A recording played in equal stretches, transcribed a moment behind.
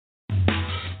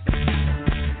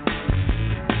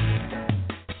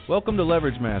Welcome to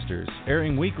Leverage Masters,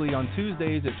 airing weekly on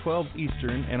Tuesdays at 12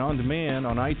 Eastern and on demand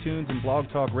on iTunes and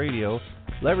Blog Talk Radio.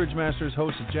 Leverage Masters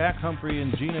hosts Jack Humphrey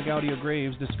and Gina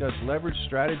Gaudio-Graves discuss leverage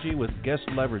strategy with guest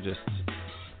leveragists.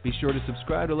 Be sure to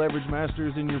subscribe to Leverage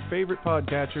Masters in your favorite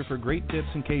podcatcher for great tips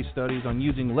and case studies on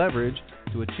using leverage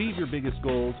to achieve your biggest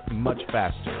goals much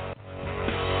faster.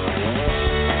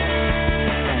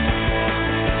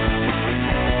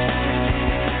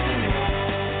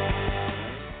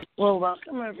 Well,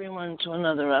 welcome everyone to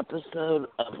another episode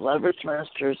of Leverage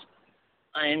Masters.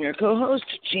 I am your co-host,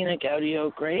 Gina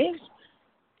Gaudio-Graves,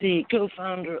 the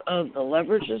co-founder of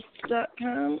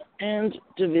TheLeveragists.com and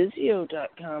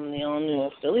Divisio.com, the all-new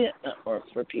affiliate network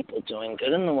for people doing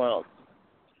good in the world.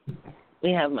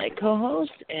 We have my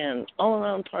co-host and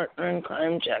all-around partner in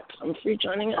crime, Jack Humphrey,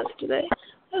 joining us today.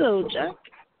 Hello, Jack.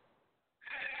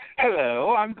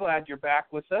 Hello. I'm glad you're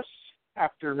back with us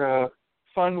after a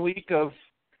fun week of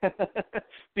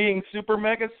being super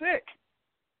mega sick.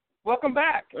 Welcome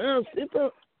back. Well,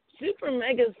 super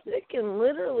mega sick and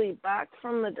literally back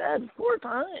from the dead 4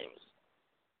 times.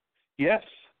 Yes,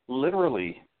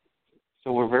 literally.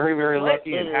 So we're very, very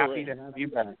lucky and happy to have you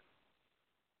back.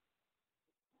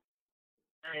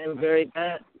 I am very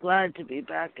glad to be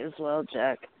back as well,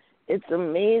 Jack. It's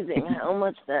amazing how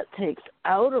much that takes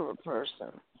out of a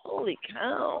person. Holy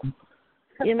cow.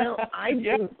 You know, I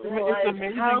didn't realize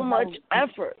how much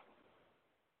effort.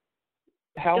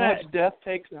 How much death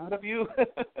takes out of you?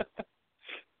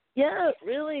 Yeah, it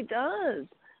really does.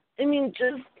 I mean,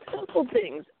 just simple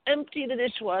things. Empty the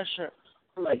dishwasher.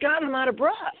 Oh, my God, I'm out of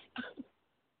breath.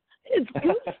 It's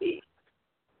goofy.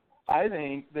 I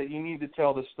think that you need to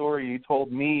tell the story you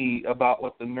told me about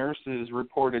what the nurses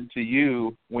reported to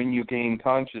you when you gained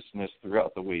consciousness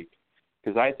throughout the week,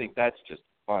 because I think that's just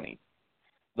funny.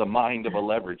 The mind of a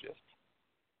leveragist.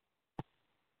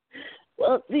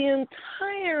 Well, the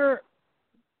entire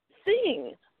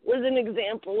thing was an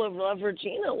example of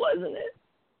Leveragina, wasn't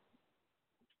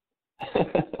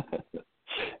it?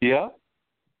 Yeah.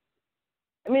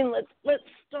 I mean, let's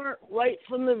start right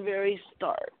from the very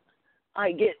start.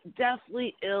 I get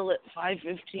deathly ill at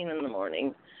 5:15 in the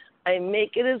morning. I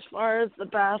make it as far as the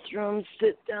bathroom,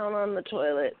 sit down on the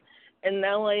toilet, and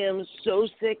now I am so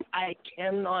sick I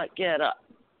cannot get up.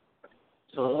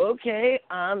 So, okay,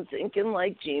 I'm thinking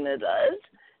like Gina does.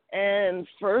 And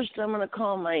first I'm going to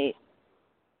call my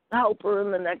helper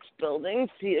in the next building,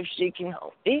 see if she can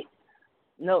help me.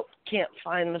 Nope, can't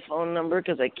find the phone number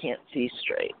because I can't see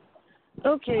straight.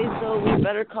 Okay, so we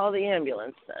better call the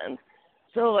ambulance then.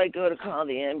 So I go to call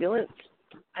the ambulance.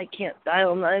 I can't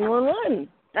dial 911.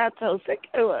 That's how sick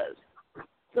I was.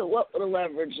 So what would a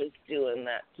leveragist do in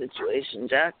that situation,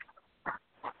 Jack?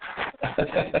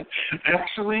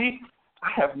 Actually, I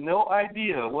have no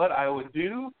idea what I would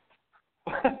do,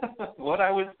 what I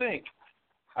would think.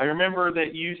 I remember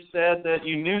that you said that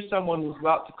you knew someone was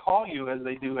about to call you, as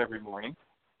they do every morning.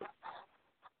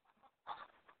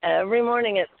 Every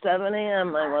morning at 7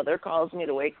 a.m., my mother calls me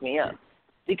to wake me up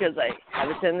because I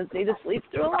have a tendency to sleep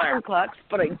through alarm clocks,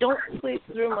 but I don't sleep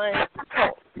through my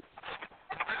phone.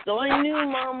 So I knew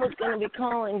Mom was going to be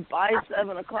calling by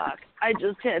 7 o'clock. I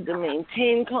just had to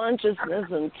maintain consciousness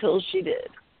until she did.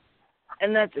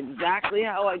 And that's exactly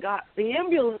how I got the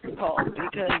ambulance call,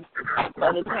 because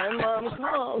by the time Mom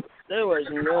called, there was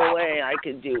no way I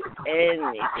could do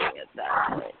anything at that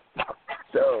point.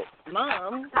 So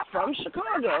Mom, from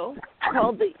Chicago,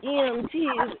 called the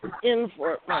EMTs in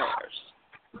Fort Myers.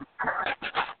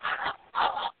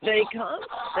 They come,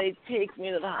 they take me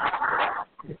to the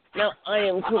hospital. Now, I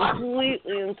am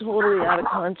completely and totally out of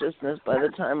consciousness by the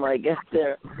time I get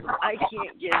there. I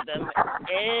can't give them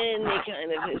any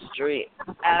kind of history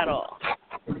at all.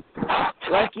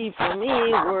 Lucky for me,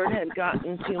 word had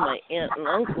gotten to my aunt and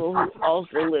uncle, who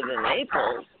also live in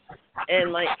Naples,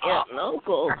 and my aunt and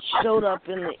uncle showed up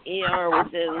in the ER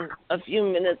within a few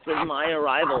minutes of my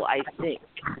arrival, I think.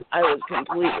 I was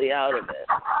completely out of it.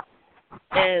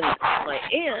 And my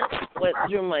aunt went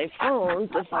through my phone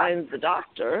to find the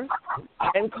doctor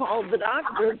and called the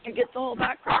doctor to get the whole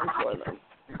background for them.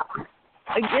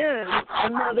 Again,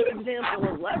 another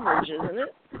example of leverage, isn't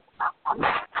it?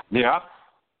 Yeah.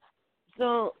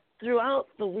 So throughout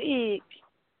the week,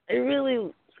 I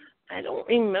don't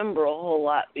remember a whole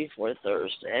lot before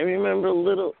Thursday. I remember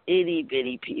little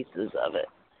itty-bitty pieces of it.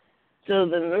 So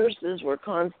the nurses were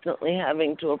constantly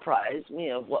having to apprise me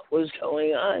of what was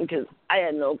going on because I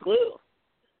had no clue.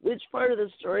 Which part of the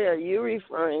story are you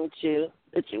referring to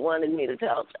that you wanted me to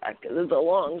tell, Jack? Because it's a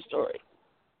long story.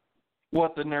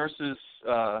 What the nurses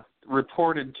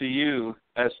reported to you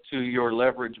as to your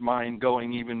leverage mind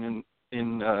going even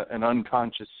in an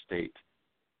unconscious state.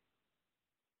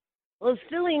 Well,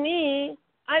 silly me,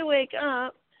 I wake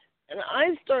up and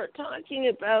I start talking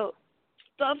about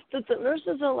stuff that the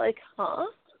nurses are like, huh?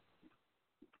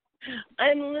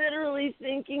 I'm literally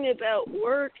thinking about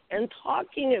work and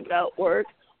talking about work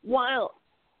while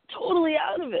totally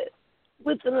out of it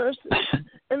with the nurses.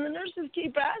 And the nurses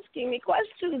keep asking me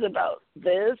questions about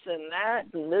this and that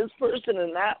and this person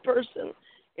and that person.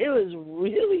 It was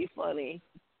really funny.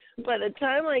 By the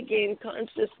time I gained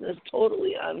consciousness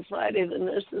totally on Friday, the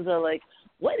nurses are like,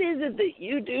 what is it that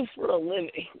you do for a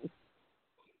living?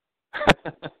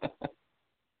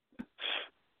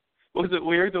 Was it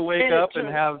weird to wake up and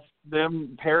have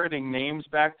them parroting names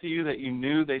back to you that you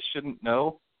knew they shouldn't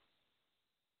know?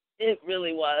 It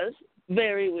really was.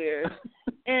 Very weird.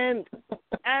 And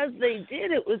as they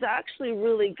did, it was actually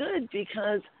really good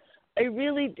because I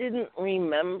really didn't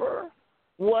remember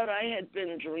what I had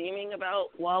been dreaming about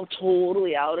while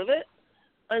totally out of it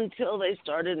until they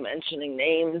started mentioning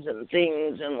names and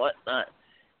things and whatnot.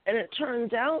 And it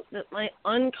turns out that my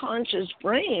unconscious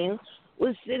brain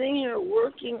was sitting here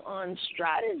working on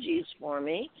strategies for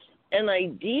me and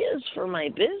ideas for my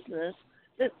business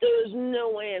that there was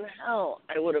no way in hell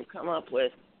I would have come up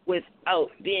with without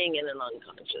being in an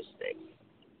unconscious state.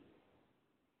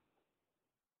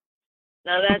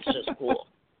 Now that's just cool.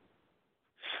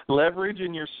 Leverage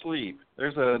in your sleep.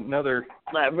 There's another...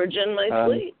 Leverage in my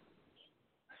sleep.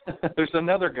 There's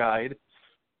another guide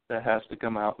that has to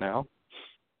come out now.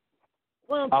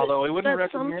 Well, although I wouldn't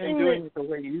recommend doing it the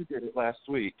way you did it last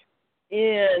week.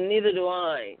 Yeah, neither do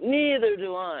I.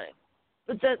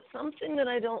 But that's something that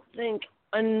I don't think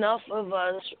enough of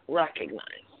us recognize.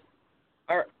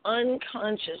 Our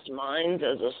unconscious minds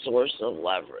as a source of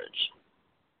leverage.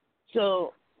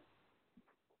 So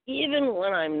even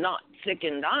when I'm not sick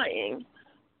and dying,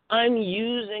 I'm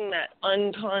using that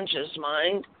unconscious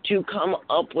mind to come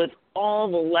up with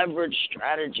all the leverage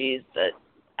strategies that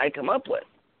I come up with.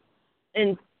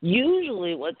 And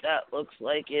usually what that looks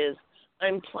like is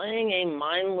I'm playing a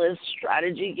mindless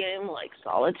strategy game like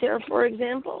solitaire, for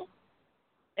example.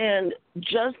 And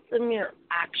just the mere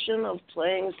action of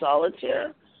playing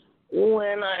solitaire,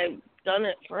 when I've done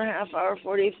it for a half hour,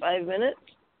 45 minutes,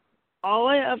 all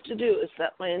I have to do is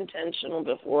set my intention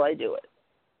before I do it.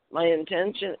 My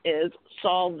intention is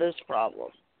solve this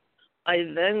problem.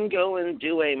 I then go and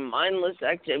do a mindless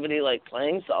activity like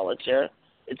playing solitaire.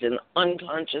 It's an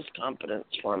unconscious competence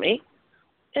for me.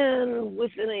 And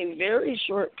within a very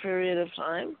short period of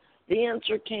time, the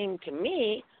answer came to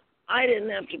me. I didn't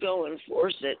have to go and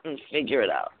force it and figure it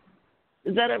out.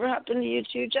 Does that ever happen to you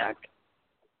too, Jack?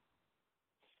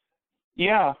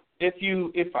 Yeah.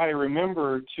 If I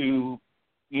remember to,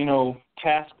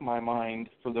 task my mind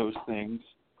for those things,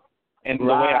 and the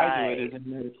way I do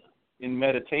it is in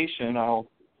meditation, I'll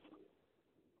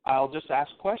just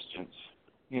ask questions.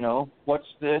 What's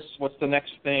this? What's the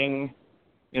next thing?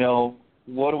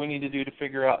 What do we need to do to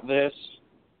figure out this?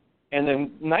 And the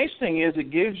nice thing is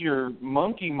it gives your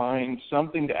monkey mind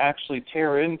something to actually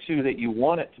tear into that you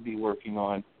want it to be working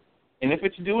on. And if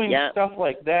it's doing stuff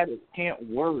like that, it can't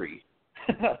worry.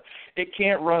 It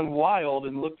can't run wild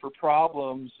and look for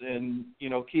problems and,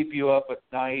 keep you up at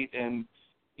night and,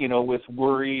 with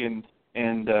worry and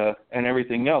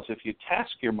everything else. If you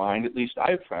task your mind, at least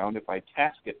I've found, if I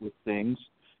task it with things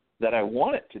that I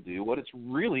want it to do, what it's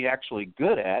really actually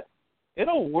good at,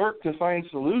 it'll work to find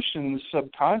solutions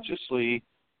subconsciously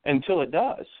until it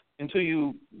does, until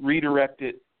you redirect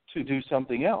it to do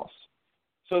something else.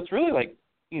 So it's really like,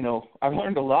 I've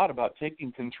learned a lot about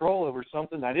taking control over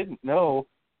something I didn't know.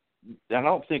 I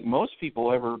don't think most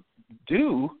people ever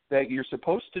do, that you're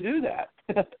supposed to do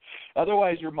that.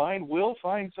 Otherwise, your mind will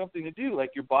find something to do.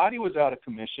 Like your body was out of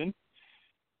commission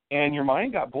and your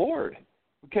mind got bored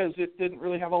because it didn't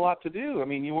really have a lot to do. I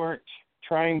mean, you weren't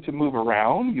trying to move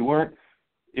around.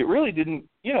 It really didn't,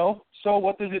 so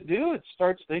what does it do? It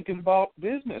starts thinking about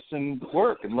business and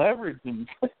work and leverage. And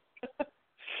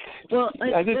well,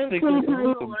 I spent some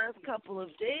time the last couple of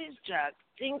days, Jack,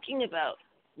 thinking about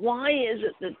why is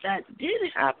it that did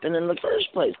happen in the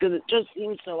first place, because it just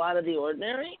seemed so out of the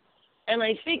ordinary, and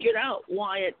I figured out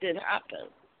why it did happen.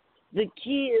 The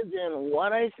key is in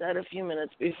what I said a few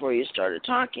minutes before you started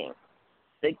talking.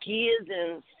 The key is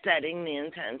in setting the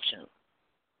intention.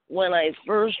 When I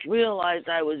first realized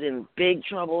I was in big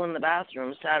trouble in the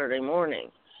bathroom Saturday morning,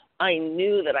 I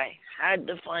knew that I had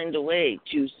to find a way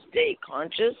to stay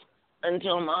conscious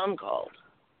until Mom called.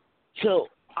 So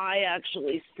I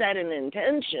actually set an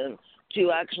intention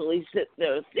to actually sit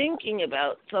there thinking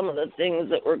about some of the things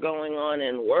that were going on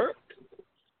in work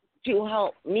to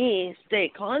help me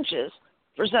stay conscious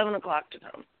for 7 o'clock to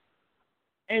come.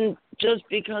 And just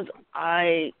because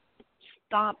I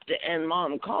stopped and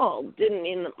Mom called didn't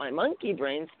mean that my monkey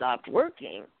brain stopped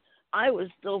working. I was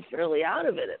still fairly out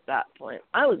of it at that point.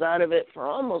 I was out of it for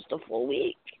almost a full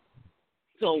week.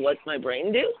 So what's my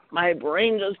brain do? My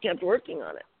brain just kept working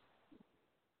on it.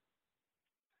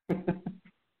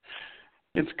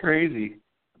 It's crazy.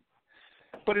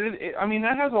 But, I mean,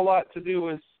 that has a lot to do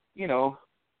with,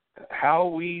 how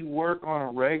we work on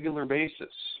a regular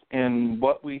basis and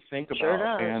what we think about Sure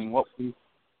does. and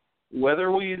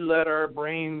whether we let our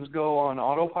brains go on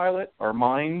autopilot, our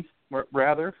mind,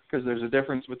 rather, because there's a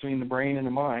difference between the brain and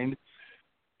the mind,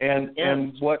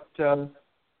 and what, and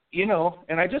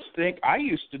I just think I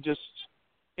used to just,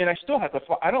 and I still have to,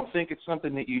 I don't think it's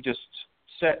something that you just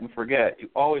set and forget. You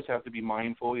always have to be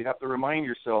mindful. You have to remind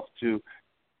yourself to,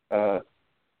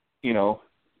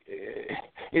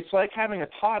 it's like having a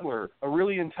toddler, a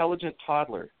really intelligent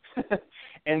toddler.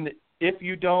 And if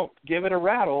you don't give it a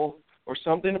rattle or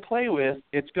something to play with,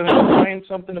 it's going to find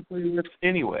something to play with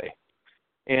anyway.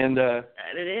 And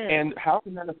and how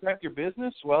can that affect your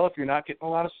business? Well, if you're not getting a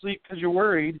lot of sleep because you're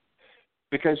worried,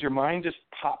 because your mind just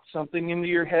popped something into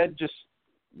your head, just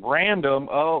random,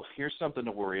 oh, here's something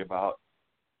to worry about,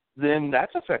 then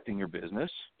that's affecting your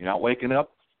business. You're not waking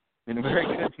up in a very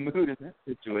good mood in that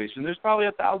situation. There's probably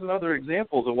 1,000 other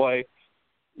examples of why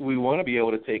we want to be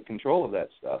able to take control of that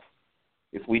stuff.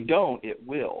 If we don't, it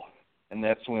will. And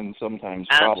that's when sometimes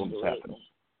problems happen.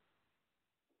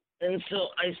 And so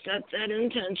I set that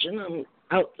intention. I'm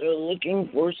out there looking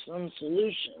for some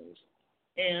solutions.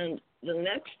 And the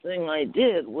next thing I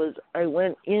did was I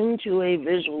went into a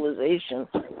visualization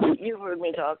that you heard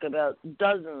me talk about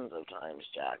dozens of times,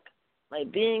 Jack, my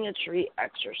being a tree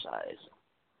exercise.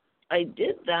 I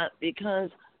did that because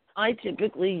I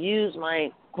typically use my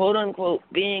quote-unquote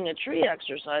being a tree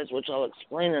exercise, which I'll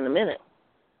explain in a minute.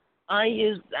 I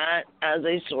use that as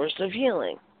a source of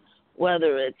healing,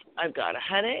 whether it's I've got a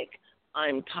headache,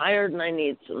 I'm tired and I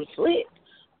need some sleep,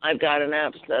 I've got an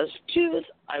abscessed tooth,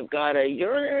 I've got a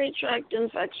urinary tract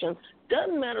infection.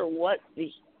 Doesn't matter what the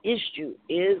issue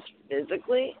is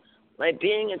physically, my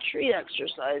being a tree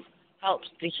exercise helps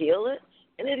to heal it.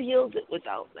 And it heals it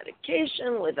without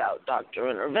medication, without doctor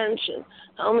intervention.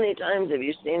 How many times have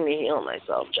you seen me heal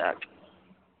myself, Jack?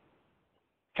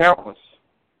 Countless.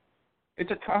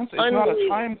 It's a constant. It's not a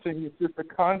time thing. It's just a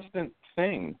constant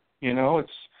thing.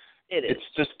 It's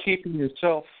just keeping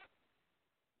yourself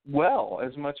well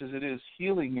as much as it is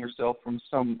healing yourself from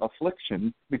some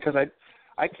affliction. Because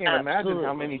I can't imagine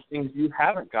how many things you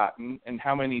haven't gotten and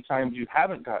how many times you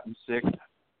haven't gotten sick.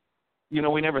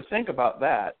 We never think about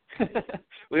that.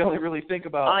 We only really think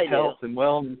about health and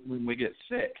wellness when we get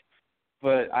sick.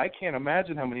 But I can't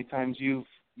imagine how many times you've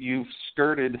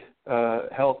skirted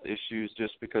health issues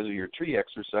just because of your tree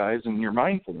exercise and your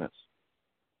mindfulness.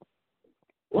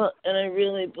 Well, and I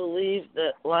really believe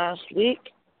that last week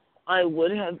I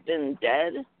would have been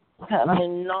dead had I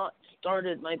not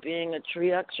started my being a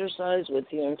tree exercise with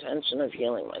the intention of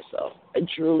healing myself. I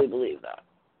truly believe that.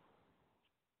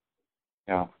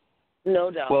 Yeah.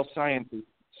 No doubt. Well, science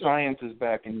is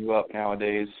backing you up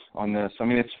nowadays on this. I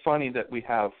mean, it's funny that we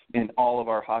have in all of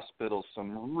our hospitals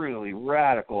some really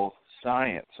radical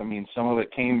science. I mean, some of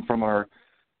it came from our,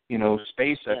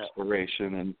 space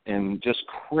exploration and just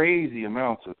crazy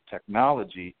amounts of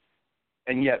technology.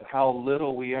 And yet how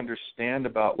little we understand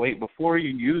about, before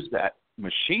you use that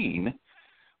machine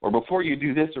or before you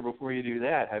do this or before you do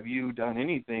that, have you done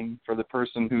anything for the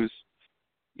person who's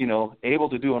able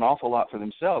to do an awful lot for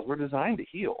themselves? We're designed to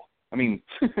heal. I mean,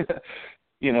 and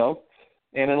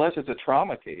unless it's a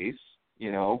trauma case,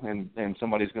 and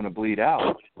somebody's going to bleed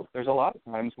out, there's a lot of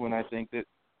times when I think that,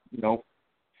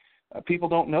 people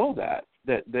don't know that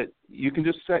you can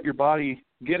just set your body,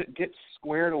 get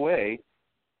squared away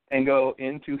and go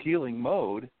into healing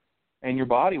mode, and your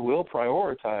body will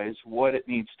prioritize what it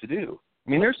needs to do.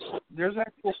 I mean, there's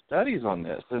actual studies on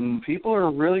this, and people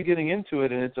are really getting into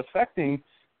it, and it's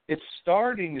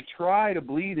starting to try to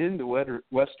bleed into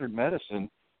Western medicine.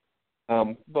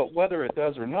 But whether it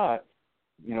does or not,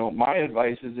 my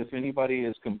advice is if anybody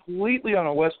is completely on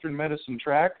a Western medicine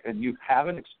track and you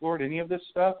haven't explored any of this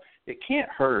stuff, it can't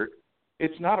hurt.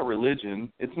 It's not a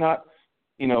religion. It's not,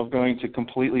 going to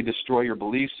completely destroy your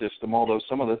belief system, although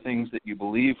some of the things that you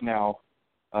believe now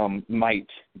might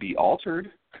be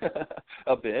altered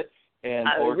a bit.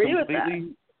 I agree with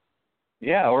that.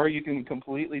 Yeah, or you can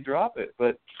completely drop it.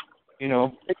 But,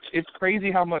 it's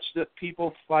crazy how much that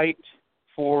people fight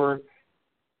for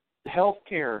health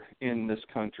care in this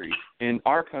country, in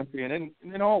our country, and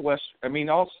in all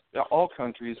all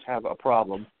countries have a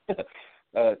problem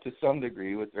to some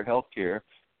degree with their health care.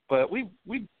 But we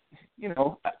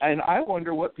and I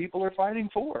wonder what people are fighting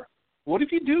for. What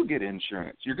if you do get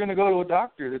insurance? You're going to go to a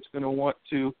doctor that's going to want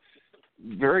to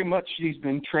very much, he's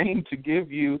been trained to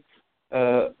give you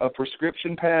a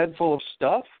prescription pad full of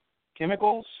stuff,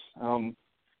 chemicals,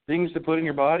 things to put in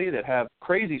your body that have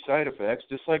crazy side effects,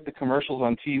 just like the commercials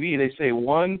on TV. They say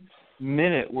 1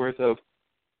 minute worth of,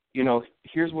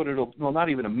 here's what not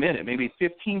even a minute, maybe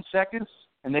 15 seconds,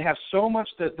 and they have so much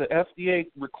that the FDA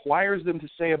requires them to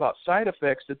say about side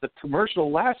effects that the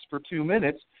commercial lasts for 2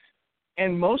 minutes,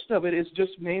 and most of it is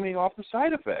just naming off the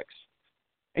side effects.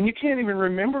 And you can't even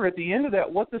remember at the end of that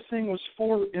what the thing was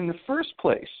for in the first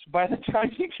place by the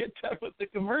time you get done with the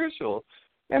commercial.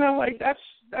 And I'm like, that's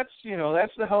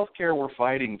the healthcare we're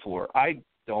fighting for. I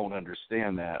don't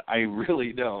understand that. I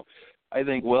really don't. I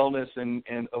think wellness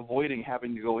and avoiding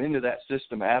having to go into that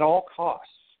system at all costs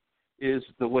is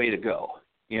the way to go,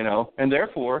 And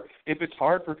therefore, if it's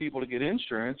hard for people to get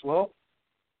insurance, well,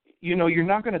 you're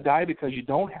not going to die because you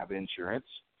don't have insurance.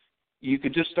 You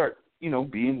could just start,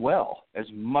 being well as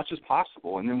much as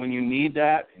possible. And then when you need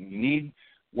that and you need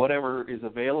whatever is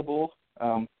available,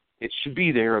 it should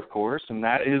be there, of course, and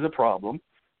that is a problem.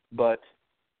 But,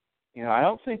 I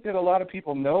don't think that a lot of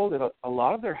people know that a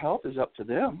lot of their health is up to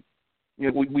them.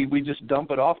 We just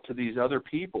dump it off to these other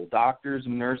people, doctors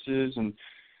and nurses and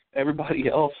everybody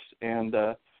else, and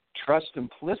trust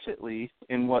implicitly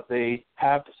in what they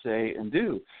have to say and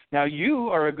do. Now, you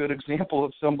are a good example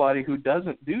of somebody who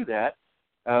doesn't do that,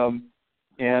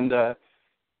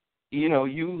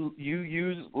 you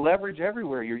use leverage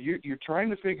everywhere. You're trying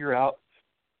to figure out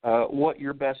what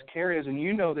your best care is, and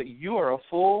you know that you are a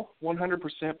full 100%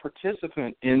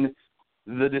 participant in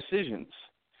the decisions.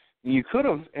 You could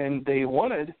have, and they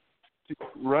wanted to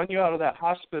run you out of that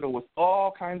hospital with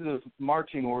all kinds of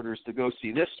marching orders to go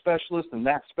see this specialist and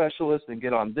that specialist and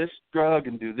get on this drug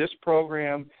and do this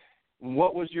program.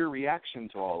 What was your reaction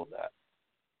to all of that?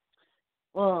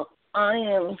 Well, I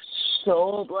am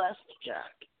so blessed,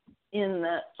 Jack, in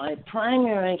that my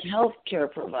primary health care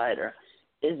provider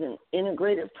is an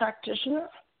integrative practitioner.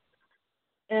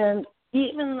 And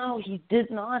even though he did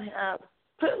not have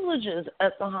privileges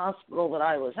at the hospital that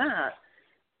I was at,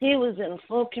 he was in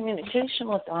full communication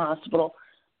with the hospital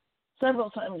several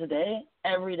times a day,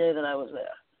 every day that I was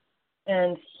there.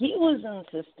 And he was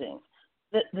insisting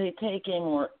that they take a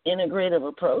more integrative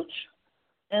approach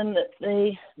and that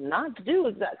they not do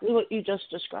exactly what you just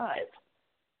described.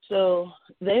 So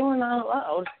they were not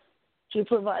allowed to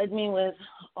provide me with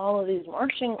all of these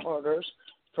marching orders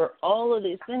for all of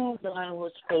these things that I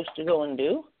was supposed to go and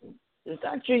do.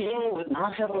 Dr. Yang would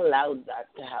not have allowed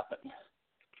that to happen,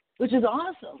 which is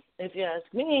awesome. If you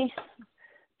ask me,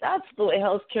 that's the way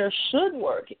healthcare should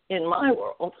work in my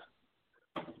world.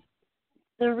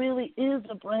 There really is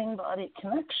a brain-body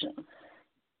connection.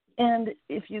 And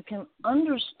if you can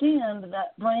understand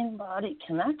that brain-body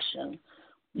connection,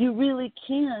 you really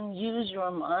can use your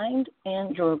mind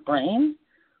and your brain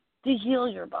to heal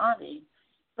your body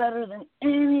better than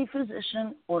any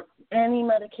physician or any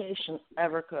medication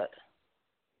ever could.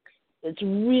 It's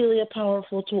really a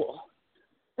powerful tool.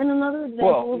 And another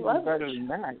example of leverage. Better than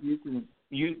that,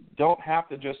 you don't have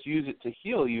to just use it to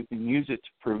heal. You can use it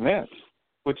to prevent,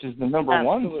 which is the number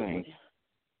one thing.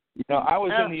 I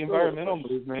was in the environmental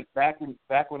movement back when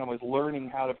I was learning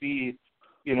how to be,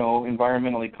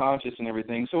 environmentally conscious and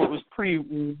everything. So it was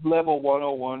pre-level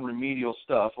 101 remedial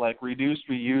stuff like reduce,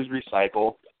 reuse,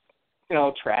 recycle,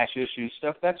 trash issues,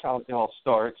 stuff. That's how it all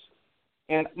starts.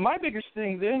 And my biggest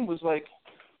thing then was like,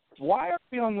 why are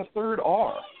we on the third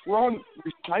R? We're on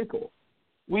recycle.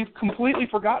 We've completely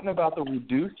forgotten about the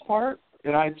reduce part,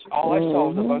 and all I saw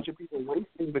was a bunch of people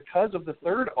wasting because of the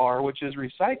third R, which is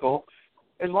recycle.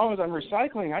 As long as I'm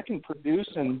recycling, I can produce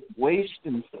and waste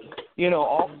and,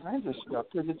 all kinds of stuff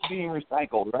because it's being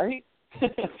recycled, right?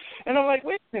 And I'm like,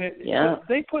 wait a minute. Yeah.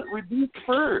 They put reduce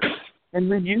first and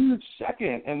reuse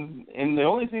second, and the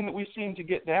only thing that we seem to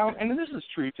get down, and this is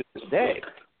true to this day,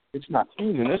 it's not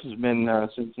changing. This has been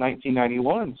since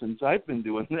 1991, since I've been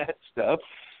doing that stuff,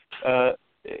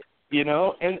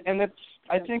 and that's,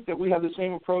 I think that we have the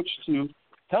same approach to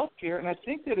healthcare, and I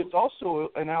think that it's also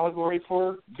an allegory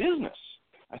for business.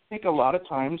 I think a lot of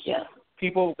times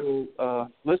people will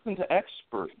listen to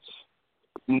experts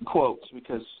in quotes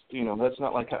because, that's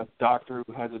not like a doctor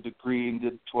who has a degree and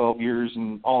did 12 years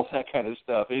and all that kind of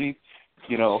stuff.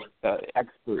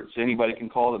 Experts, anybody can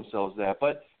call themselves that.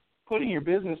 But putting your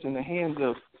business in the hands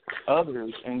of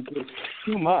others and it's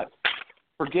too much,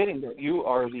 forgetting that you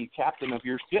are the captain of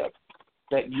your ship,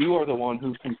 that you are the one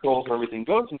who controls where everything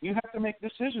goes, and you have to make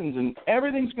decisions, and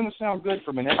everything's going to sound good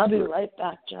from an expert. I'll be right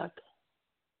back, Chuck.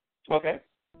 Okay.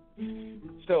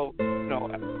 So,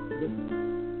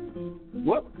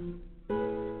 what?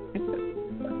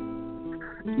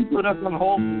 put us on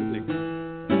hold music.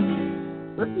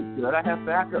 This is good. I have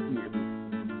backup music.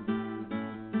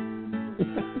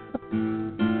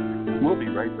 We'll be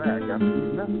right back after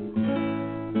these messages.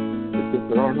 If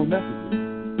there are no messages.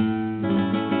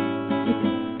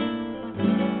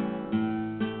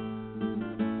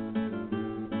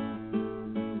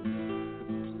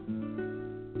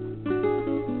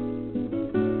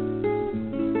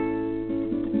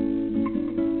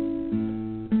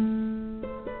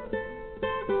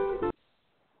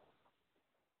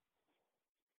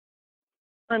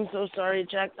 I'm so sorry,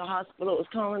 Jack. The hospital was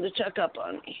calling to check up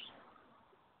on me.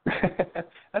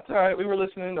 That's all right. We were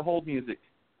listening to hold music.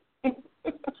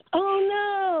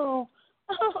 Oh,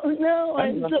 no.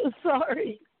 I'm so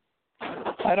sorry.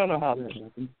 I don't know how that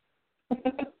happened.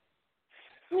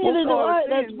 Neither do I.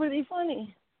 That's pretty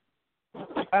funny.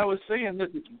 I was saying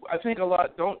that I think a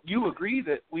lot, don't you agree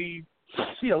that we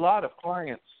see a lot of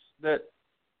clients that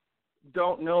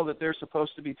don't know that they're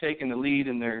supposed to be taking the lead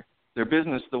in their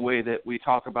business the way that we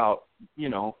talk about,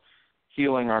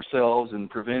 healing ourselves and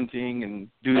preventing and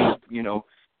doing,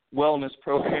 wellness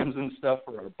programs and stuff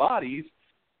for our bodies,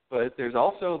 but there's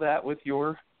also that with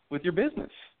your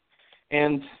business.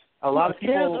 And a lot of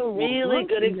people... There's a really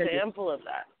good example of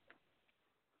that.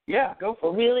 Yeah, go for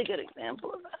it. A really good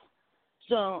example of that.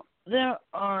 So there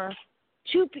are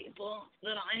two people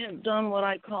that I have done what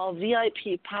I call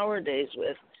VIP Power Days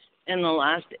with in the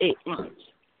last 8 months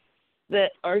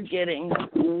that are getting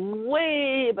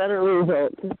way better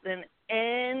results than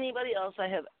anybody else I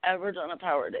have ever done a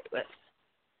Power Day with.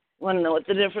 Want to know what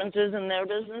the difference is in their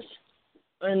business?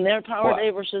 In their Power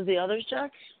Day versus the others,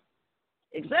 Jack?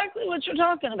 Exactly what you're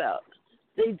talking about.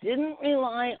 They didn't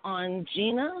rely on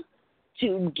Gina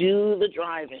to do the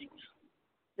driving.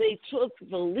 They took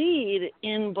the lead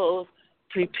in both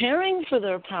preparing for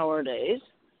their Power Days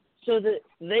so that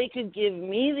they could give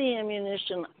me the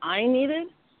ammunition I needed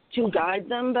to guide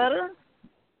them better.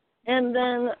 And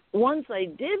then once I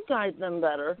did guide them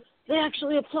better, they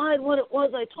actually applied what it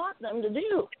was I taught them to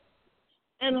do.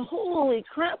 And holy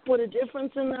crap, what a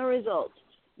difference in their results.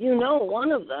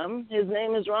 One of them, his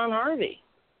name is Ron Harvey.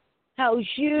 How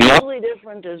hugely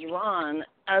different is Ron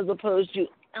as opposed to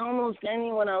almost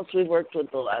anyone else we've worked with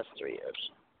the last 3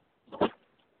 years?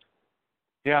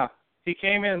 Yeah, he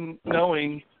came in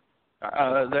knowing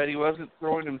that he wasn't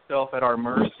throwing himself at our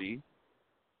mercy,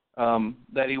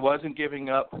 that he wasn't giving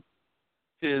up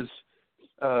his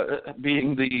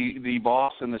being the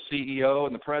boss and the CEO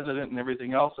and the president and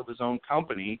everything else of his own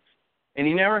company, and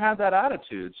he never had that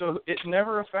attitude. So it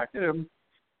never affected him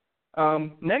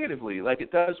negatively like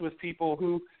it does with people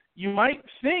who you might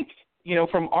think,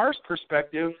 from our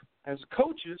perspective as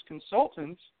coaches,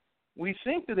 consultants, we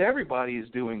think that everybody is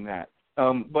doing that.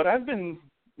 But I've been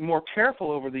more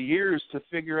careful over the years to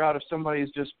figure out if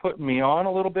somebody's just putting me on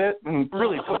a little bit and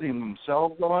really putting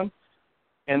themselves on,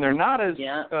 and they're not as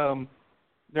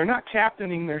they're not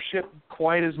captaining their ship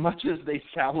quite as much as they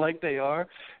sound like they are,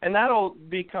 and that'll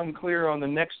become clear on the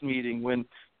next meeting when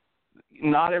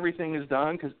not everything is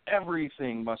done, because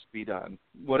everything must be done.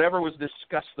 Whatever was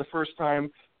discussed the first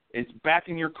time, it's back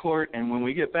in your court, and when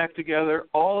we get back together,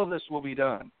 all of this will be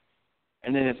done.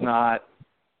 And then it's not,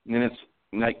 and then it's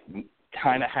like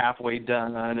kind of halfway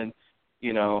done, and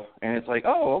and it's like,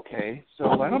 oh, okay,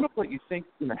 so I don't know what you think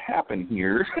is going to happen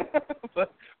here,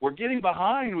 but we're getting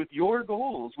behind with your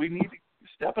goals. We need to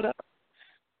step it up.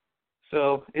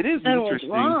 So it is interesting. And with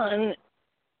Ron,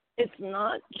 it's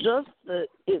not just that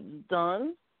it's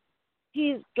done.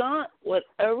 He's got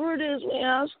whatever it is we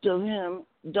asked of him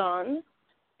done,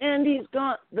 and he's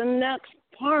got the next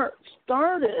part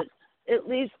started, at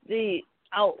least the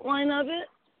outline of it,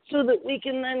 so that we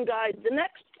can then guide the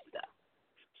next step.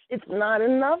 It's not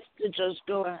enough to just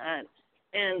go ahead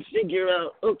and figure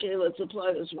out, okay, let's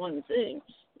apply this one thing.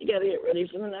 You got to get ready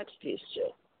for the next piece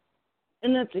too.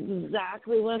 And that's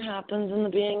exactly what happens in the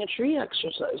Being a Tree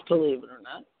exercise, believe it or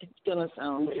not. It's going to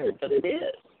sound weird, but it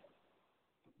is.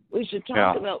 We should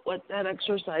talk about what that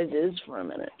exercise is for a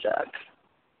minute, Jack.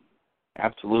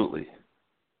 Absolutely.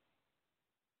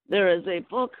 There is a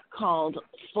book called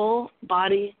Full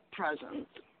Body Presence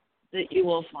that you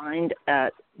will find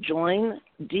at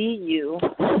joindu.com/full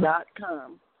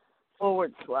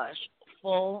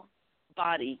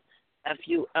body,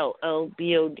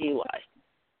 FULLBODY.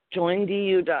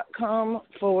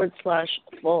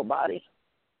 joindu.com/full body.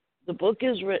 The book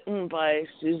is written by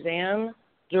Suzanne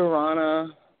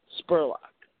Durana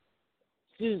Spurlock.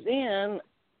 Suzanne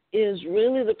is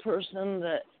really the person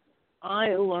that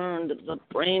I learned the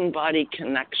brain-body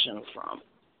connection from.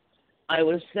 I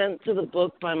was sent to the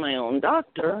book by my own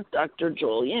doctor, Dr.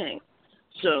 Joel Yang.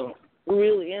 So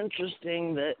really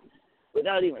interesting that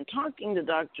without even talking to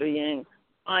Dr. Ying,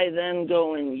 I then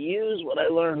go and use what I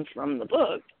learned from the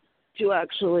book to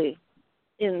actually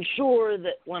ensure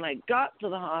that when I got to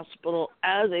the hospital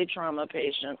as a trauma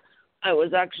patient, I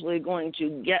was actually going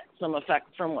to get some effect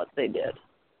from what they did.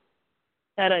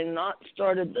 Had I not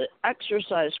started the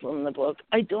exercise from the book,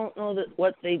 I don't know that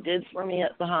what they did for me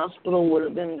at the hospital would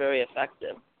have been very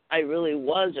effective. I really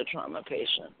was a trauma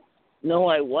patient. No,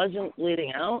 I wasn't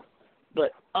bleeding out,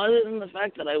 but other than the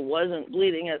fact that I wasn't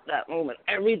bleeding at that moment,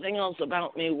 everything else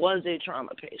about me was a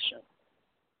trauma patient.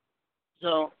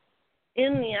 So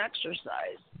in the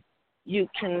exercise, you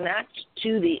connect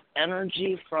to the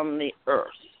energy from the earth,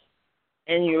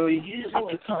 and you're using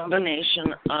a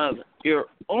combination of your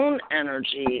own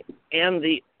energy and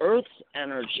the earth's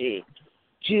energy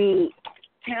to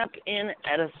tap in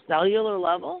at a cellular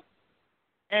level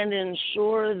and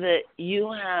ensure that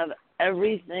you have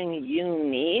everything you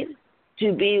need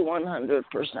to be 100%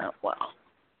 well.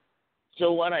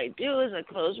 So what I do is I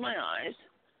close my eyes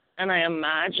and I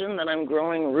imagine that I'm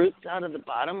growing roots out of the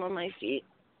bottom of my feet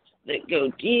that go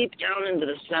deep down into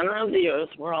the center of the earth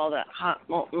where all that hot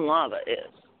molten lava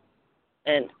is.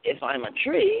 And if I'm a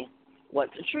tree,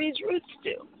 what do trees' roots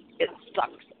do? It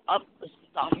sucks up the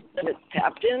stuff that it's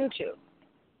tapped into.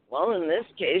 Well, in this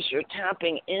case, you're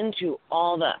tapping into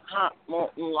all that hot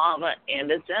molten lava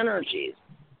and its energies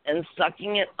and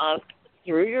sucking it up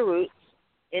through your roots,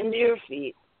 into your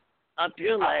feet, up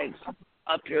your legs,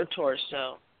 up your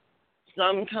torso.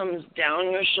 Some comes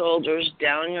down your shoulders,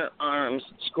 down your arms,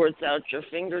 squirts out your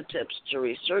fingertips to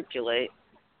recirculate.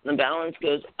 The balance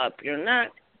goes up your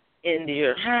neck, into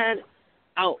your head,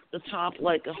 out the top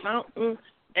like a fountain,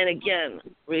 and again,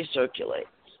 recirculates.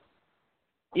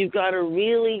 You've got to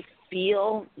really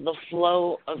feel the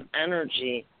flow of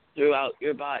energy throughout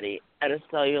your body at a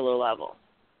cellular level.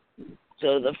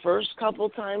 So the first couple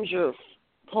times you're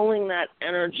pulling that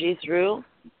energy through,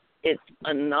 it's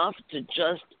enough to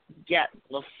just get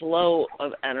the flow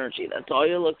of energy. That's all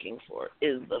you're looking for,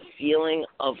 is the feeling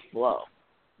of flow.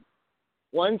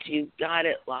 Once you've got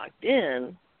it locked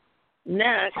in,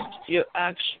 next you're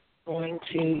actually going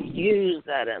to use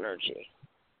that energy.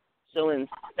 So in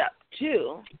step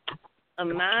 2,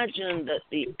 imagine that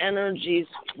the energies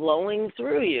flowing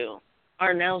through you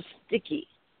are now sticky.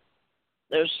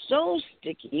 They're so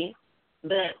sticky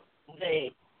that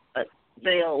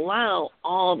they allow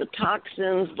all the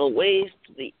toxins, the waste,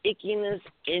 the ickiness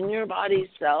in your body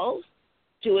cells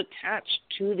to attach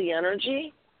to the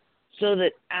energy so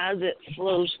that as it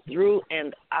flows through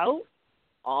and out,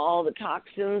 all the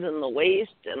toxins and the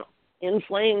waste and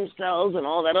inflamed cells and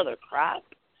all that other crap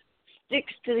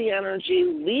sticks to the energy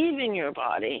leaving your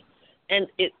body, and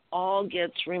it all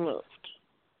gets removed.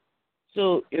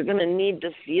 So you're going to need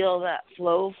to feel that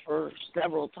flow for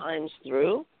several times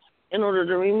through in order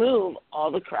to remove all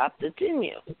the crap that's in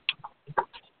you.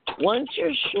 Once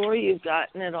you're sure you've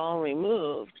gotten it all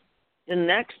removed, the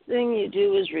next thing you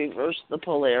do is reverse the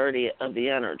polarity of the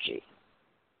energy.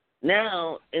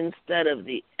 Now, instead of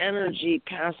the energy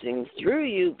passing through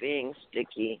you being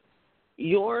sticky,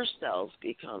 your cells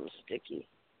become sticky.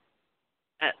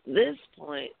 At this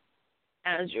point,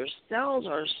 as your cells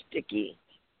are sticky,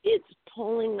 it's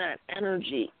pulling that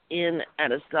energy in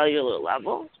at a cellular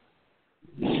level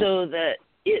so that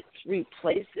it's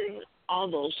replacing all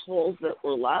those holes that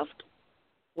were left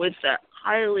with that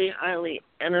highly, highly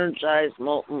energized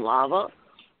molten lava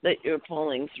that you're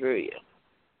pulling through you.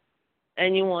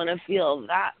 And you want to feel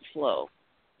that flow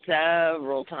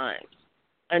several times,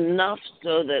 enough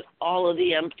so that all of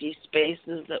the empty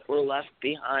spaces that were left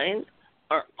behind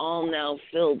are all now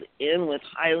filled in with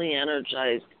highly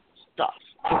energized stuff.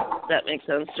 Does that make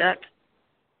sense, Jack?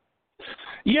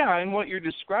 Yeah, and what you're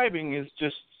describing is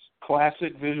just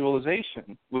classic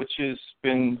visualization, which has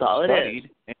been studied.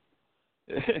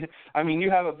 I mean, you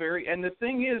have a and the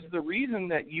thing is, the reason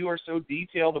that you are so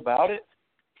detailed about it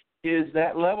is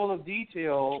that level of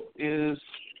detail is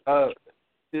a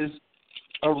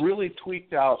really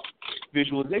tweaked out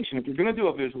visualization. If you're going to do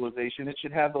a visualization, it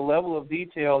should have the level of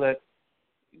detail that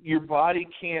your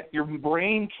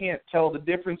brain can't tell the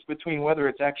difference between whether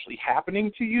it's actually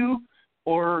happening to you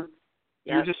or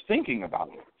you're just thinking about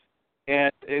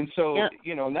it. And so,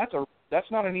 and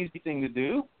that's not an easy thing to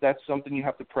do. That's something you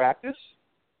have to practice.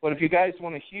 But if you guys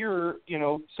want to hear,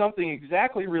 something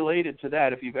exactly related to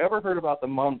that, if you've ever heard about the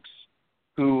monks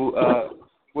who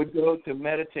would go to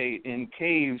meditate in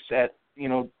caves at,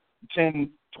 10,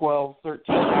 12,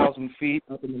 13,000 feet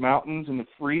up in the mountains in the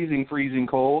freezing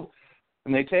cold,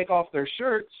 and they take off their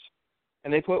shirts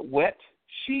and they put wet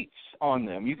sheets on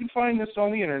them. You can find this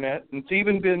on the internet, and it's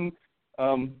even been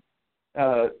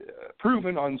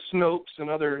proven on Snopes and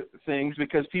other things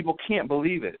because people can't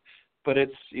believe it. But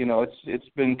it's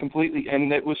been completely,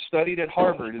 and it was studied at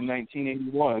Harvard in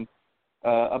 1981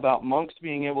 about monks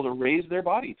being able to raise their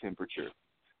body temperature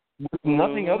with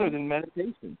nothing other than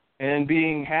meditation and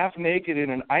being half naked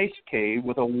in an ice cave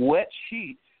with a wet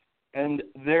sheet. And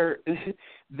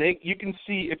you can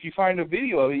see, if you find a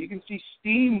video of it, you can see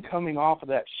steam coming off of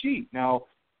that sheet. Now,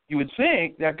 you would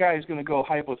think that guy is going to go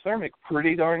hypothermic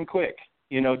pretty darn quick.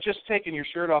 Just taking your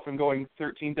shirt off and going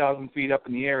 13,000 feet up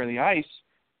in the air in the ice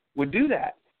would do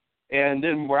that. And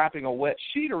then wrapping a wet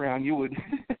sheet around you would,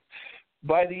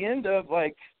 by the end of,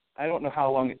 I don't know how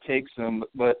long it takes them,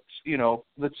 but,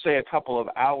 let's say a couple of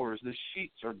hours, the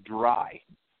sheets are dry.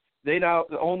 They now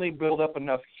only build up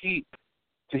enough heat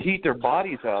to heat their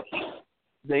bodies up.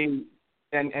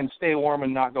 And stay warm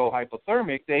and not go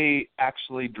hypothermic, they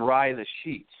actually dry the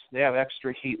sheets. They have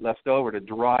extra heat left over to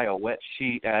dry a wet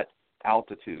sheet at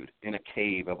altitude in a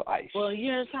cave of ice. Well,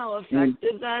 here's how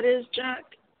effective that is, Jack.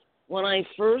 When I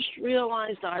first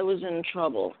realized I was in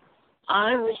trouble,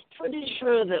 I was pretty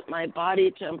sure that my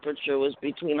body temperature was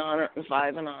between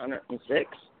 105 and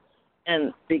 106.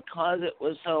 And because it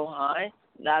was so high,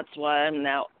 that's why I'm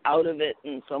now out of it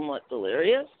and somewhat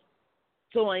delirious.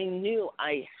 So I knew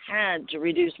I had to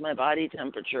reduce my body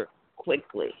temperature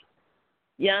quickly.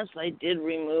 Yes, I did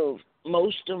remove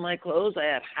most of my clothes. I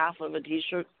had half of a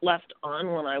T-shirt left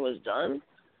on when I was done.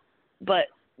 But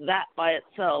that by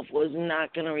itself was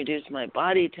not going to reduce my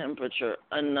body temperature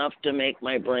enough to make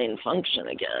my brain function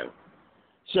again.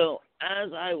 So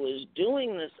as I was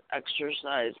doing this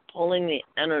exercise, pulling the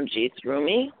energy through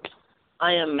me,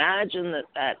 I imagined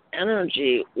that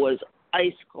energy was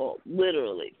ice cold,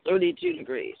 literally 32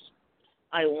 degrees.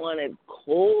 I wanted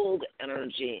cold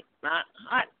energy, not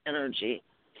hot energy,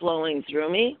 flowing through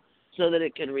me so that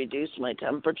it could reduce my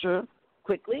temperature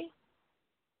quickly.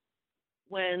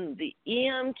 When the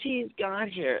EMTs got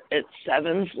here at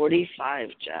 7:45,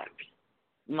 Jack,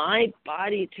 my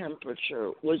body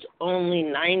temperature was only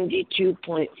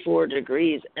 92.4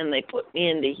 degrees, and they put me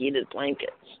into heated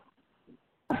blankets.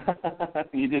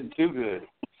 You did too good.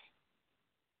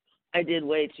 I did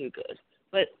way too good.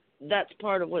 But that's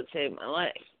part of what saved my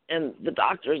life. And the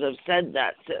doctors have said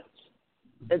that since.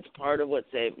 It's part of what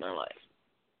saved my life.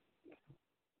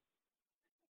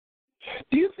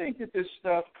 Do you think that this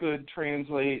stuff could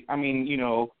translate? I mean,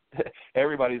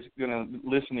 everybody's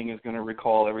listening is going to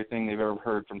recall everything they've ever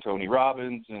heard from Tony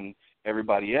Robbins and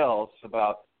everybody else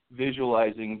about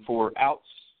visualizing for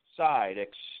outside,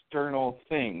 external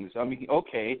things. I mean,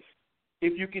 okay,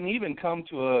 if you can even come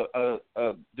to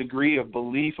a degree of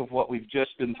belief of what we've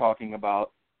just been talking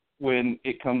about when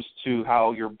it comes to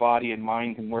how your body and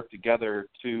mind can work together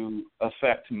to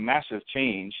affect massive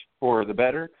change for the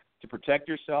better, to protect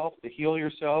yourself, to heal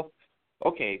yourself,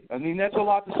 okay, I mean, that's a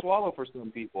lot to swallow for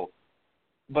some people.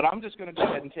 But I'm just going to go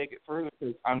ahead and take it further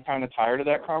because I'm kind of tired of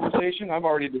that conversation. I've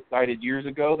already decided years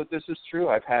ago that this is true.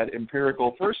 I've had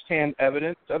empirical firsthand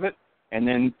evidence of it, and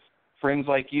then friends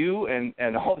like you and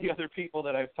all the other people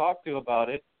that I've talked to about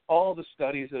it, all the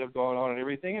studies that have gone on and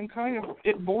everything, and kind of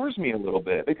it bores me a little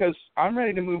bit because I'm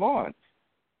ready to move on.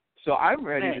 So I'm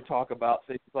ready to talk about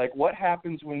things like what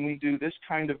happens when we do this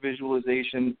kind of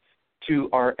visualization to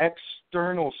our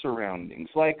external surroundings,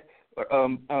 like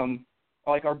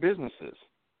our businesses,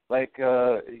 like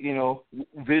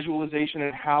visualization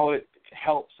and how it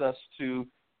helps us to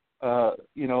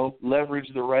leverage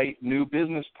the right new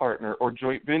business partner or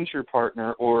joint venture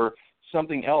partner or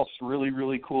something else really,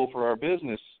 really cool for our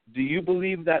business. Do you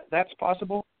believe that that's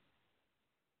possible?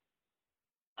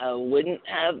 I wouldn't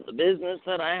have the business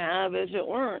that I have if it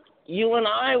weren't. You and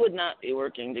I would not be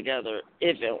working together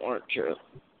if it weren't true.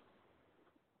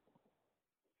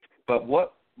 But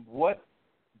what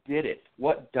did it?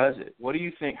 What does it? What do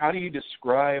you think? How do you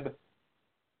describe it?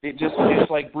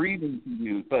 It's like breathing to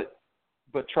you, but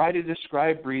try to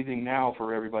describe breathing now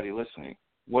for everybody listening.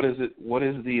 What is it? What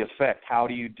is the effect? How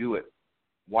do you do it?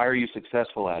 Why are you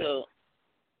successful at it?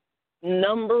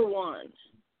 Number one,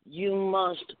 you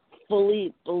must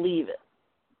fully believe it.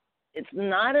 It's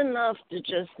not enough to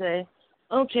just say,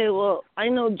 okay, well, I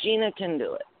know Gina can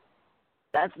do it.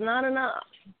 That's not enough.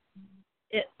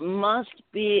 It must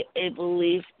be a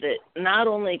belief that not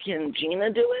only can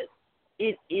Gina do it,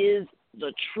 it is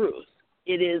the truth.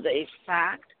 It is a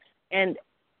fact, and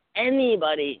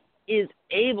anybody is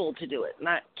able to do it.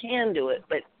 Not can do it,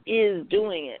 but is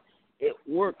doing it. It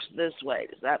works this way.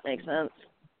 Does that make sense?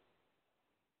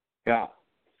 Yeah.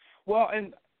 Well,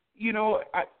 and,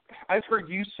 I've heard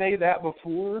you say that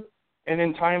before, and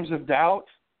in times of doubt,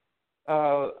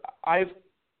 I've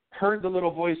heard the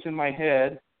little voice in my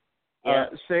head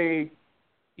say,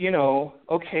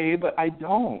 okay, but I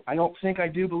don't think I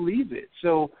do believe it.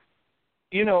 So,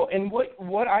 and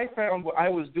what I found what I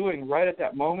was doing right at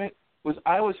that moment was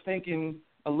I was thinking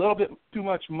a little bit too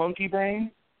much monkey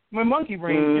brain. My monkey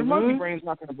brain, your monkey brain's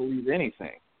not going to believe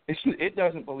anything. It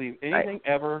doesn't believe anything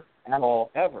ever, at all,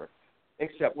 ever,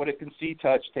 except what it can see,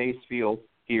 touch, taste, feel,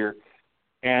 hear,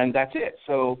 and that's it.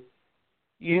 So,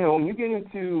 when you get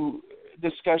into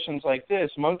discussions like this,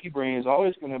 monkey brain is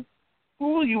always going to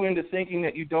fool you into thinking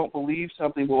that you don't believe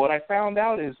something. But what I found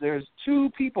out is there's two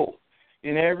people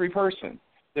in every person.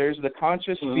 There's the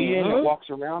conscious being that walks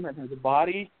around and has a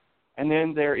body, and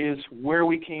then there is where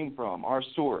we came from, our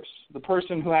source, the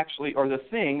person who actually, or the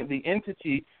thing, the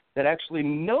entity that actually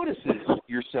notices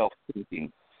yourself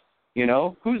thinking.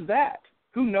 Who's that?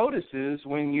 Who notices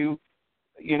when you,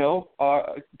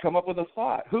 come up with a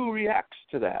thought? Who reacts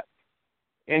to that?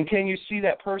 And can you see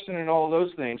that person and all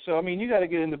those things? So, you got to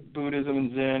get into Buddhism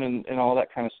and Zen and all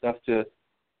that kind of stuff to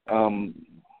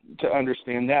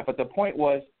understand that. But the point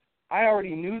was, I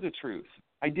already knew the truth.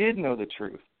 I did know the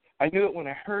truth. I knew it when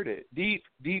I heard it. Deep,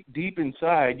 deep, deep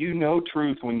inside, you know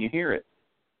truth when you hear it.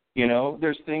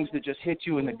 There's things that just hit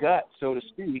you in the gut, so to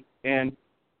speak. And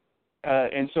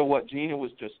so what Gina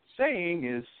was just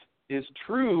saying is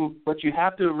true, but you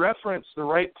have to reference the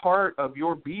right part of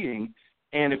your being.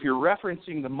 And if you're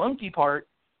referencing the monkey part,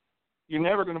 you're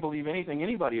never going to believe anything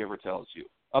anybody ever tells you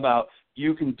about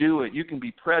you can do it, you can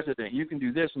be president, you can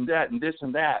do this and that and this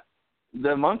and that.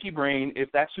 The monkey brain, if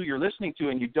that's who you're listening to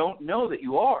and you don't know that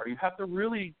you are, you have to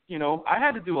really, I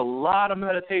had to do a lot of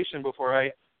meditation before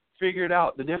I figured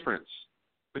out the difference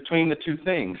between the two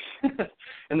things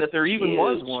and that there even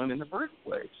was one in the first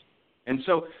place. And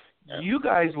so you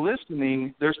guys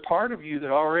listening, there's part of you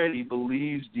that already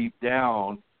believes deep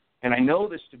down, and I know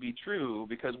this to be true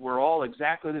because we're all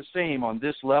exactly the same on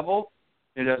this level.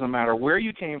 It doesn't matter where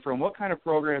you came from, what kind of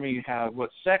programming you have,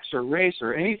 what sex or race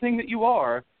or anything that you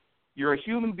are, you're a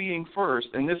human being first,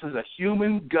 and this is a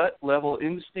human gut-level,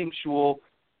 instinctual,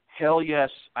 hell yes,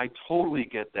 I totally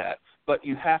get that. But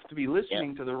you have to be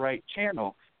listening to the right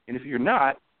channel. And if you're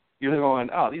not, you're going,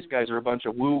 oh, these guys are a bunch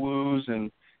of woo-woos,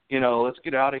 and, let's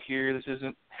get out of here. This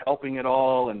isn't helping at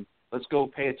all, and let's go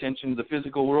pay attention to the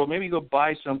physical world. Maybe go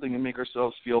buy something and make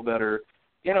ourselves feel better.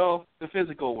 The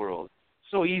physical world.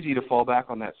 So easy to fall back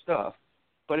on that stuff.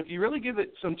 But if you really give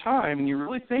it some time and you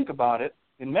really think about it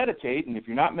and meditate, and if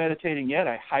you're not meditating yet,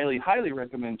 I highly, highly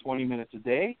recommend 20 minutes a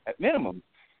day at minimum.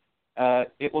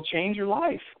 It will change your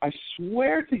life. I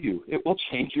swear to you, it will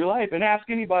change your life. And ask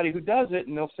anybody who does it,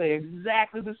 and they'll say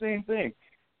exactly the same thing.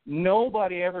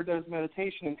 Nobody ever does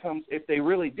meditation and comes, if they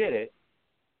really did it,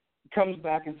 comes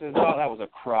back and says, oh, that was a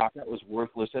crock, that was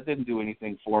worthless, that didn't do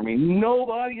anything for me.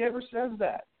 Nobody ever says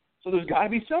that. So there's got to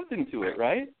be something to it,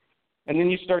 right? And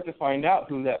then you start to find out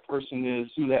who that person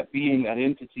is, who that being, that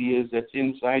entity is that's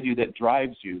inside you, that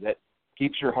drives you, that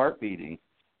keeps your heart beating.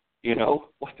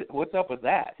 What's up with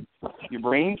that? Your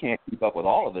brain can't keep up with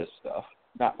all of this stuff,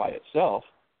 not by itself.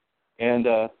 And,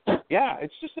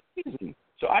 it's just amazing.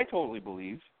 So I totally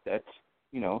believe that,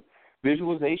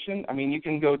 visualization, you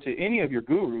can go to any of your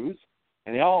gurus,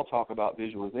 and they all talk about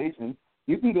visualization.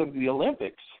 You can go to the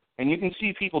Olympics, and you can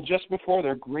see people just before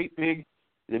their great big,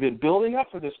 they've been building up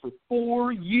for this for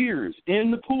 4 years in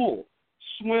the pool,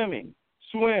 swimming,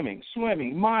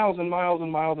 miles and miles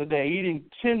and miles a day, eating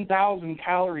 10,000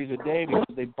 calories a day because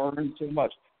they burn so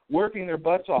much, working their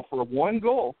butts off for one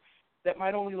goal that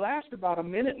might only last about a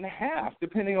minute and a half,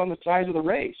 depending on the size of the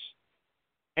race.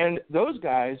 And those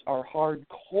guys are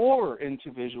hardcore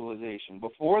into visualization.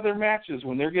 Before their matches,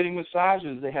 when they're getting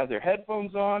massages, they have their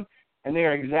headphones on, and they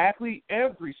are exactly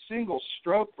every single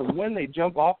stroke from when they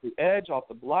jump off the edge, off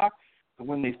the block, to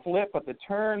when they flip at the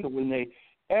turn, to when they,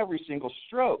 every single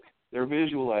stroke, they're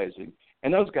visualizing.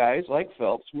 And those guys, like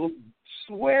Phelps, will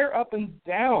swear up and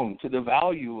down to the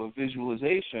value of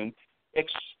visualization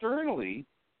externally,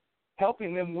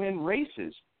 helping them win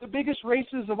races, the biggest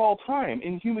races of all time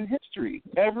in human history,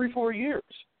 every 4 years.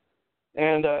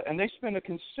 And they spend a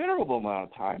considerable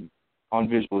amount of time on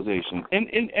visualization. And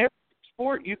in every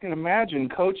sport you can imagine,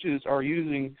 coaches are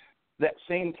using that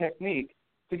same technique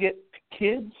to get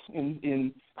kids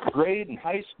in grade and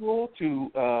high school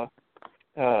to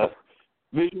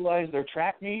visualize their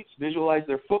track meets, visualize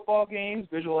their football games,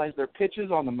 visualize their pitches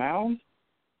on the mound.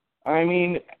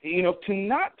 To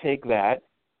not take that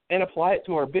and apply it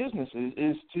to our businesses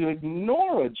is to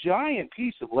ignore a giant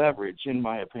piece of leverage, in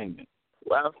my opinion.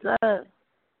 Well said.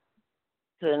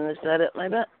 Couldn't have said it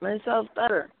myself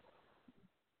better.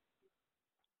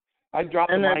 I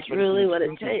dropped and the that's mic, but really what it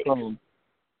takes.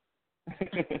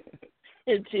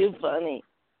 It's too funny.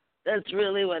 That's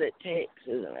really what it takes,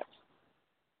 isn't it?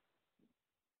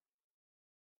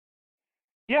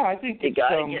 Yeah, I think you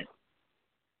gotta get.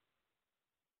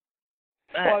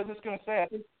 Well, I was just going to say,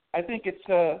 I think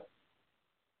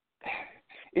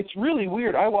it's really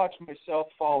weird. I watch myself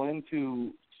fall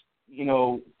into,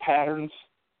 patterns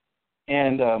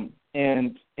and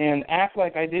act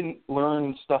like I didn't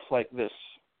learn stuff like this.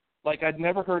 Like I'd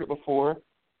never heard it before.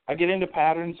 I get into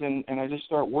patterns and I just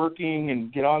start working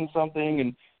and get on something,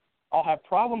 and I'll have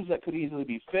problems that could easily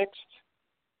be fixed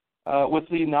with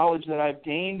the knowledge that I've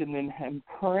gained and then am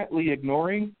currently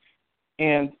ignoring.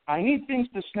 And I need things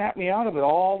to snap me out of it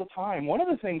all the time. One of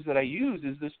the things that I use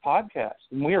is this podcast.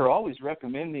 And we are always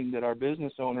recommending that our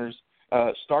business owners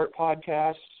start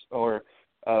podcasts or,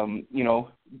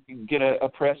 get a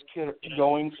press kit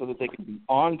going so that they can be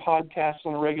on podcasts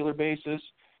on a regular basis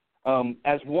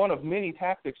as one of many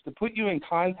tactics to put you in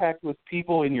contact with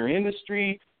people in your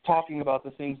industry, talking about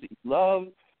the things that you love,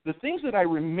 the things that I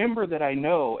remember that I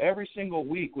know every single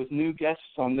week with new guests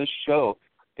on this show.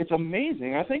 It's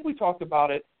amazing. I think we talked about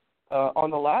it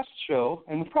on the last show,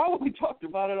 and we probably talked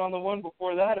about it on the one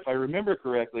before that, if I remember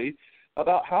correctly,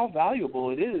 about how valuable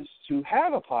it is to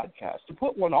have a podcast, to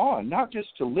put one on, not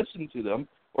just to listen to them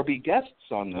or be guests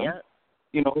on them.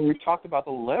 Yeah. We've talked about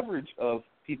the leverage of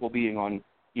people being on,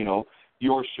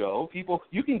 your show.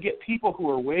 You can get people who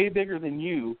are way bigger than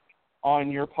you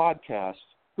on your podcast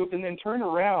who can then turn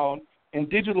around and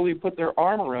digitally put their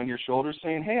arm around your shoulder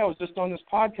saying, hey, I was just on this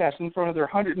podcast in front of their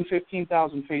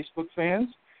 115,000 Facebook fans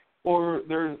or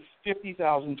their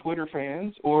 50,000 Twitter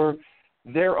fans or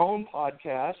their own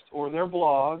podcast or their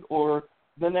blog or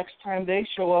the next time they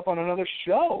show up on another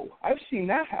show. I've seen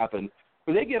that happen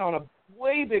where they get on a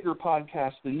way bigger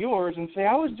podcast than yours and say,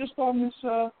 I was just on this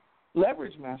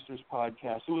Leverage Masters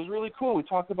podcast. It was really cool. We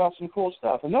talked about some cool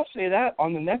stuff. And they'll say that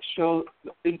on the next show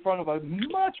in front of a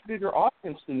much bigger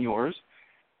audience than yours.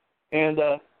 And,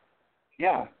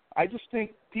 I just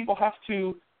think people have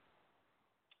to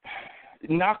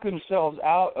knock themselves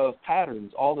out of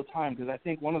patterns all the time, because I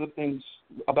think one of the things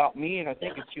about me, and I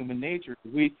think it's human nature,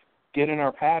 we get in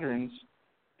our patterns.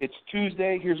 It's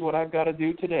Tuesday. Here's what I've got to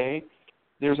do today.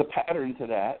 There's a pattern to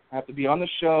that. I have to be on the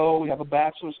show. We have a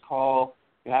bachelor's call.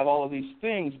 We have all of these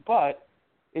things, but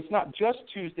it's not just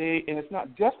Tuesday, and it's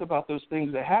not just about those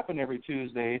things that happen every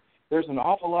Tuesday. There's an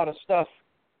awful lot of stuff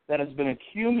that has been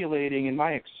accumulating in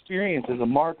my experience as a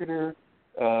marketer,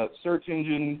 search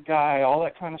engine guy, all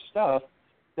that kind of stuff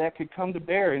that could come to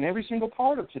bear in every single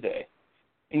part of today.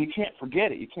 And you can't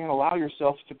forget it. You can't allow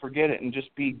yourself to forget it and just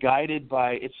be guided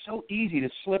by – it's so easy to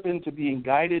slip into being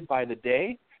guided by the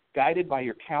day, guided by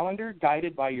your calendar,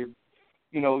 guided by your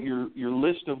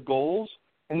list of goals.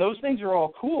 And those things are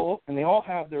all cool, and they all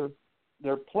have their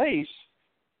place,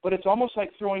 but it's almost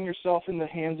like throwing yourself in the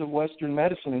hands of Western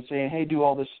medicine and saying, hey, do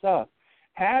all this stuff.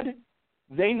 Had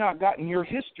they not gotten your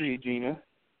history, Gina,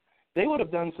 they would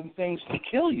have done some things to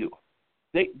kill you.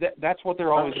 That's what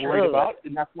they're always worried about,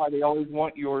 and that's why they always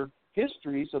want your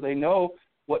history, so they know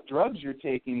what drugs you're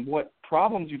taking, what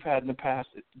problems you've had in the past.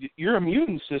 Your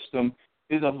immune system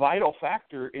is a vital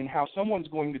factor in how someone's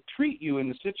going to treat you in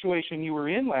the situation you were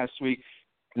in last week.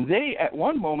 They, at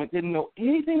one moment, didn't know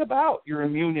anything about your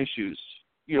immune issues,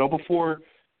 before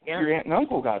your aunt and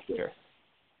uncle got there.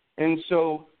 And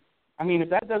so, if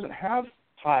that doesn't have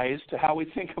ties to how we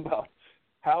think about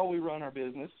how we run our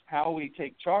business, how we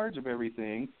take charge of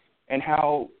everything, and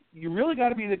how you really got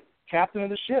to be the captain of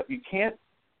the ship. You can't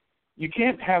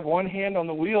have one hand on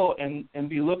the wheel and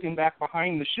be looking back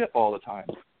behind the ship all the time,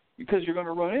 because you're going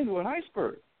to run into an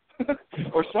iceberg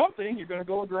or something. You're going to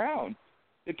go aground.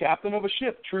 The captain of a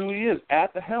ship truly is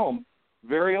at the helm,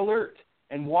 very alert,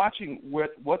 and watching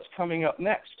what's coming up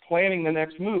next, planning the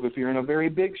next move. If you're in a very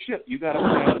big ship, you got to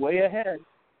plan way ahead,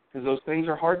 because those things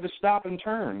are hard to stop and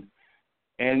turn.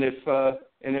 And if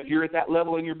you're at that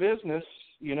level in your business,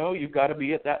 you've got to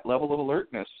be at that level of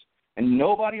alertness. And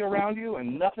nobody around you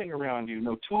and nothing around you,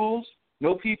 no tools,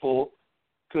 no people,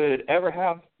 could ever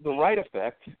have the right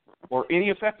effect, or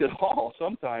any effect at all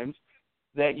sometimes,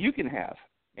 that you can have.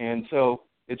 And so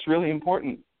it's really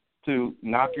important to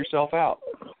knock yourself out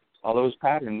of those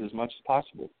patterns as much as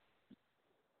possible.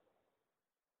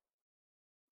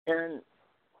 And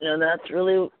that's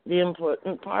really the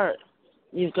important part.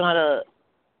 You've really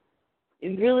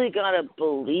got to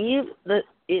believe that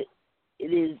it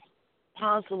is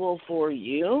possible for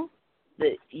you,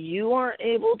 that you are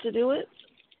able to do it.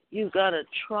 You've got to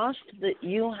trust that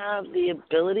you have the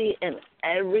ability and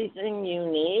everything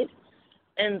you need,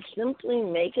 and simply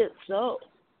make it so.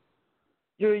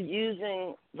 You're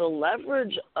using the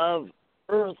leverage of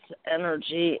Earth's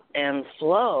energy and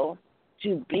flow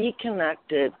to be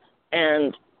connected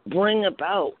and bring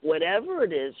about whatever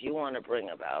it is you want to bring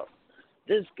about.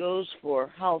 This goes for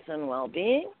health and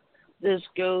well-being. This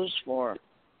goes for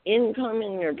income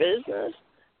in your business.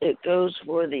 It goes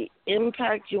for the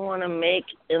impact you want to make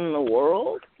in the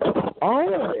world. All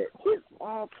of it is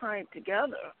all tied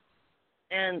together.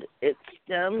 And it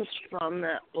stems from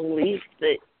that belief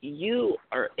that you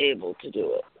are able to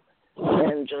do it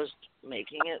and just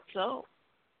making it so.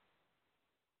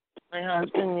 My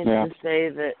husband used to say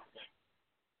that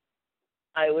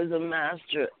I was a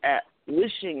master at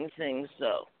wishing things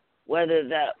so, whether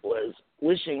that was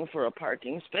wishing for a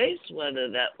parking space, whether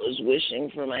that was wishing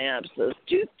for my abscessed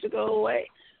tooth to go away.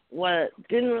 What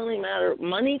didn't really matter,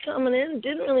 money coming in,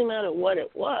 didn't really matter what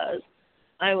it was.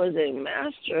 I was a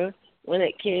master when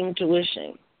it came to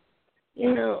wishing.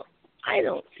 You know, I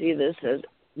don't see this as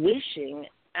wishing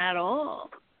at all.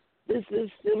 This is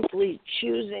simply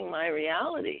choosing my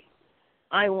reality.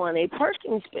 I want a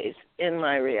parking space in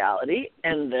my reality,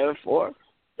 and therefore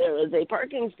there is a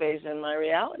parking space in my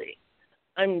reality.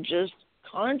 I'm just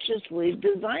consciously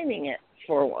designing it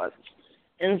for once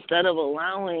instead of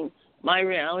allowing my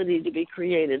reality to be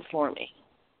created for me.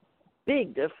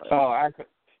 Big difference. Oh,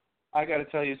 I got to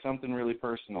tell you something really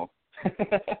personal.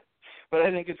 But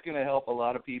I think it's going to help a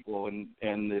lot of people, and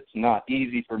it's not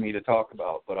easy for me to talk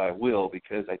about, but I will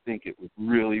because I think it would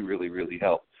really, really, really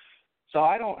help. So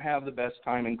I don't have the best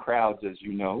time in crowds, as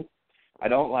you know. I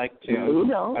don't like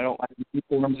new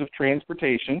forms of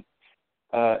transportation.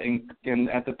 And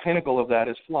at the pinnacle of that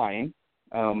is flying.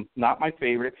 Not my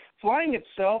favorite. Flying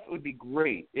itself would be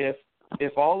great if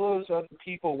all those other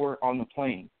people were on the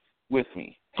plane with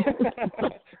me.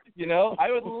 You know, I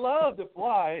would love to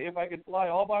fly if I could fly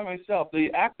all by myself. The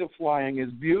act of flying is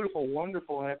beautiful,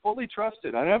 wonderful, and I fully trust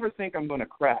it. I never think I'm going to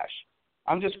crash.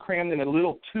 I'm just crammed in a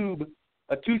little tube,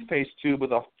 a toothpaste tube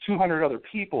with 200 other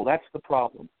people. That's the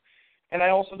problem. And I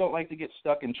also don't like to get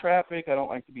stuck in traffic. I don't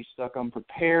like to be stuck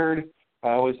unprepared.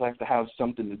 I always like to have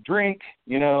something to drink,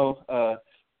 you know,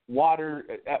 water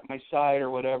at my side or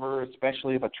whatever,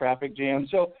 especially if a traffic jam.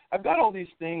 So I've got all these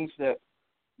things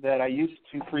that I used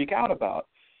to freak out about.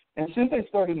 And since I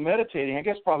started meditating, I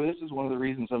guess probably this is one of the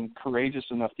reasons I'm courageous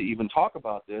enough to even talk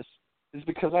about this, is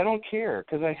because I don't care,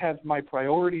 because I have my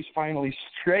priorities finally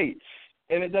straight,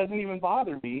 and it doesn't even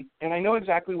bother me, and I know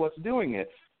exactly what's doing it.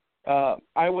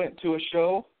 I went to a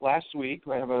show last week.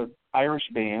 I have an Irish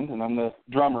band, and I'm the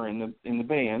drummer in the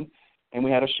band, and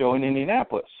we had a show in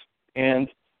Indianapolis. And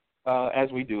as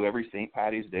we do every St.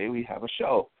 Patty's Day, we have a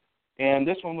show. And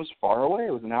this one was far away.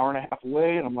 It was an hour and a half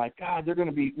away, and I'm like, God, we're going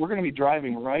to be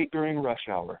driving right during rush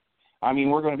hour. I mean,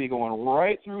 we're going to be going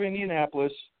right through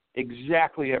Indianapolis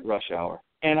exactly at rush hour.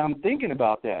 And I'm thinking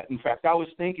about that. In fact, I was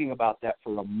thinking about that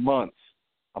for a month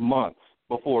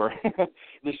before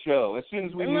the show. As soon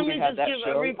as we knew we had that show, let me just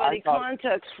give everybody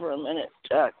context for a minute,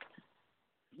 Jack.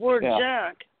 For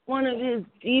Jack, one of his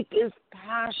deepest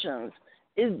passions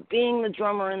is being the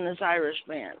drummer in this Irish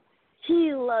band.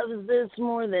 He loves this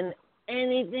more than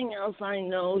anything else I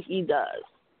know he does.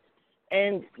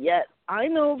 And yet I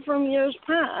know from years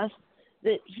past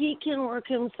that he can work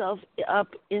himself up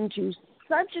into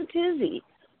such a tizzy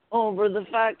over the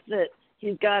fact that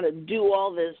he's got to do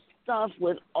all this stuff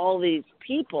with all these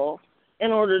people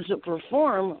in order to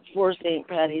perform for St.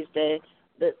 Patty's Day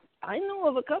that I know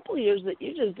of a couple of years that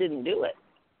you just didn't do it.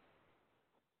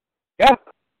 Yeah.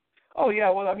 Oh, yeah.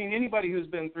 Well, I mean, anybody who's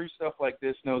been through stuff like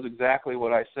this knows exactly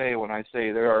what I say when I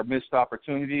say there are missed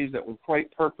opportunities that were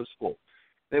quite purposeful.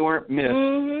 They weren't missed.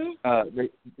 Mm-hmm.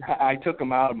 I took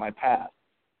them out of my path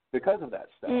because of that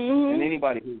stuff. Mm-hmm. And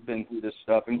anybody who's been through this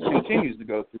stuff and continues to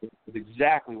go through it is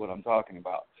exactly what I'm talking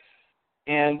about.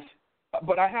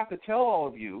 But I have to tell all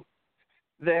of you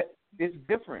that it's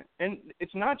different. And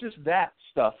it's not just that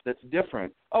stuff that's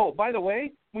different. Oh, by the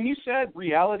way, when you said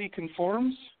reality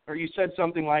conforms, or you said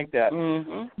something like that,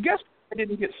 guess I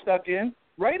didn't get stuck in?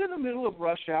 Right in the middle of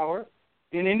rush hour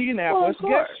in Indianapolis,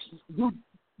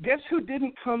 guess who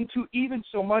didn't come to even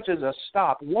so much as a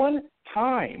stop one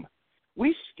time?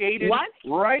 We skated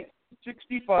right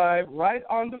 65, right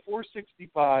onto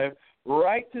 465,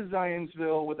 right to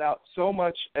Zionsville without so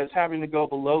much as having to go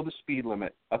below the speed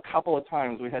limit. A couple of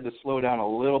times we had to slow down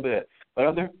a little bit.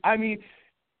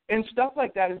 And stuff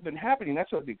like that has been happening.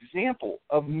 That's an example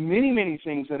of many, many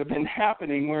things that have been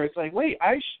happening where it's like, wait,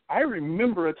 I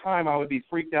remember a time I would be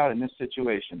freaked out in this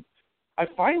situation. I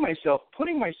find myself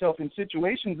putting myself in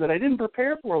situations that I didn't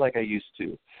prepare for like I used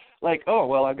to. Like, oh,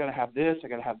 well, I've got to have this, I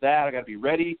got to have that, I got to be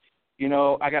ready. You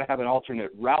know, I got to have an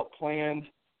alternate route planned.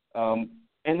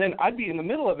 And then I'd be in the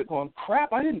middle of it going,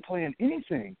 crap, I didn't plan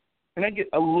anything. And I'd get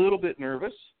a little bit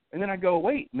nervous, and then I'd go,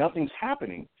 wait, nothing's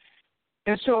happening.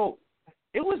 And so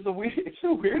It's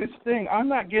the weirdest thing. I'm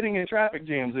not getting in traffic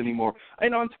jams anymore.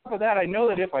 And on top of that, I know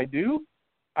that if I do,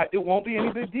 it won't be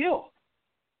any big deal.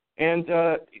 And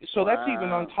so that's even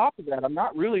on top of that. I'm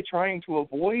not really trying to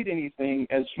avoid anything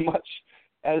as much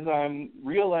as I'm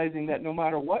realizing that no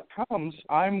matter what comes,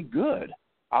 I'm good.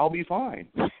 I'll be fine.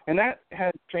 And that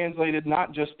has translated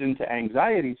not just into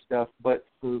anxiety stuff, but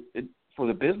for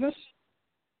the business,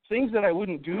 things that I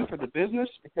wouldn't do for the business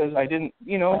because I didn't,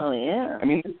 Oh, yeah. I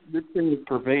mean, this thing is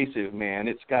pervasive, man.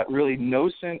 It's got really no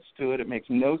sense to it. It makes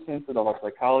no sense at all.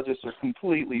 Psychologists are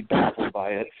completely baffled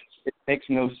by it. It makes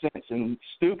no sense. And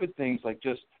stupid things like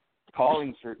just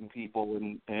calling certain people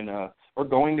and or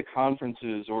going to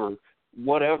conferences or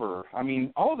whatever. I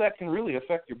mean, all of that can really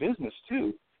affect your business,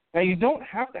 too. Now, you don't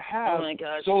have to have oh my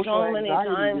gosh, social so many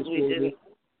anxiety times we disorder. didn't.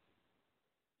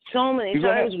 So many You go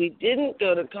times ahead. we didn't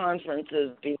go to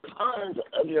conferences because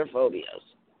of your phobias.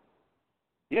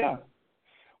 Yeah.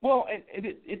 Well,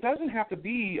 it doesn't have to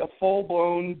be a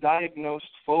full-blown diagnosed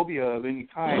phobia of any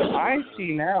kind. I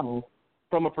see now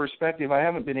from a perspective I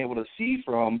haven't been able to see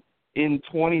from in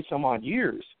 20-some-odd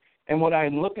years. And when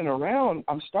I'm looking around,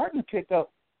 I'm starting to pick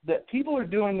up that people are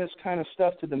doing this kind of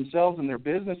stuff to themselves and their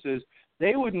businesses.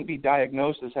 They wouldn't be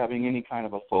diagnosed as having any kind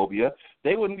of a phobia.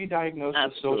 They wouldn't be diagnosed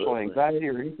Absolutely. with social anxiety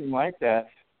or anything like that.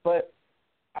 But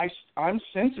I'm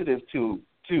sensitive to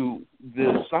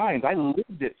the signs. I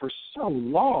lived it for so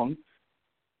long,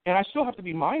 and I still have to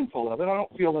be mindful of it. I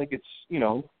don't feel like it's,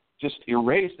 just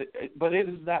erased. But it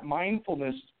is that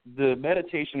mindfulness, the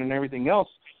meditation and everything else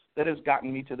that has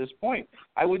gotten me to this point.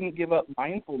 I wouldn't give up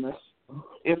mindfulness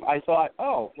if I thought,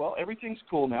 oh, well, everything's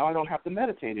cool now. I don't have to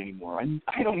meditate anymore.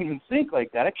 I don't even think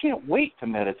like that. I can't wait to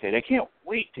meditate. I can't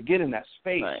wait to get in that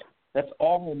space. Right. That's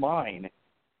all mine.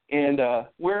 And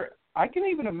where I can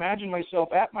even imagine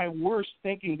myself at my worst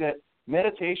thinking that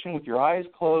meditation with your eyes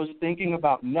closed, thinking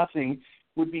about nothing,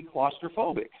 would be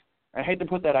claustrophobic. I hate to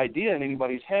put that idea in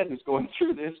anybody's head who's going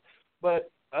through this, but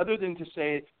other than to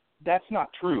say that's not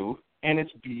true, and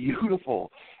it's beautiful,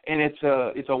 and it's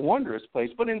a wondrous place.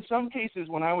 But in some cases,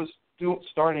 when I was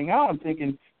starting out, I'm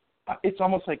thinking it's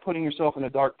almost like putting yourself in a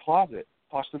dark closet,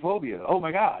 claustrophobia. Oh,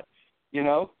 my God,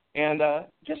 and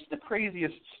just the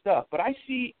craziest stuff. But I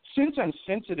see, since I'm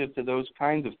sensitive to those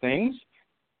kinds of things,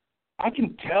 I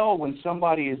can tell when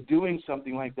somebody is doing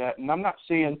something like that, and I'm not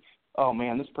saying, oh,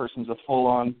 man, this person's a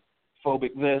full-on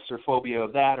phobic this or phobia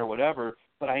of that or whatever,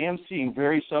 but I am seeing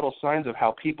very subtle signs of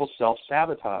how people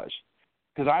self-sabotage,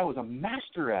 because I was a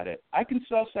master at it. I can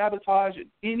self-sabotage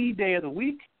any day of the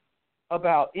week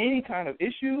about any kind of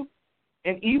issue,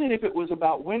 and even if it was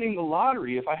about winning the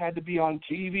lottery, if I had to be on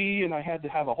TV and I had to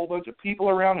have a whole bunch of people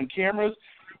around and cameras,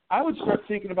 I would start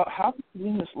thinking about how to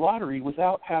win this lottery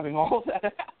without having all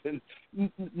that happen.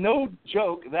 No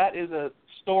joke, that is a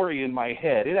story in my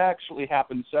head. It actually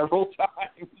happened several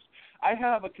times. I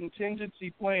have a contingency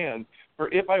plan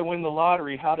for if I win the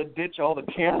lottery, how to ditch all the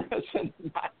cameras.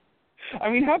 I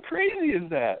mean, how crazy is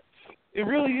that? It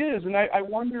really is, and I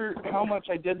wonder how much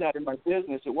I did that in my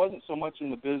business. It wasn't so much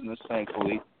in the business,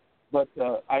 thankfully, but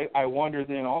I wonder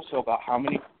then also about how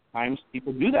many times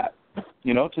people do that,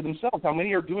 to themselves. How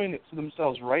many are doing it to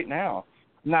themselves right now?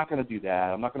 I'm not going to do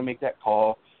that. I'm not going to make that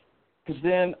call, because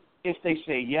then if they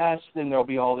say yes, then there'll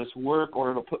be all this work, or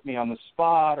it'll put me on the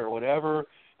spot or whatever.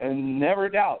 And never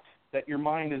doubt that your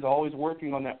mind is always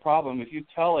working on that problem. If you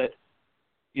tell it,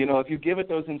 if you give it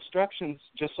those instructions,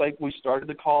 just like we started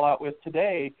the call out with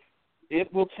today,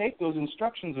 it will take those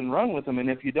instructions and run with them. And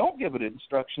if you don't give it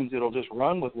instructions, it'll just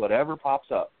run with whatever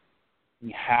pops up.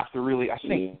 You have to really, I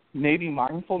think maybe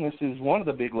mindfulness is one of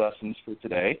the big lessons for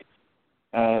today,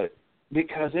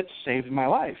 because it's saved my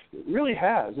life. It really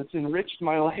has. It's enriched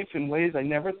my life in ways I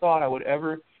never thought I would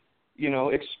ever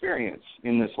experience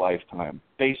in this lifetime,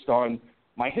 based on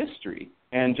my history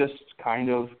and just kind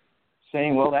of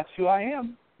saying, well, that's who I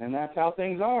am and that's how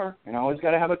things are. And I always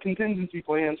got to have a contingency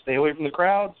plan, stay away from the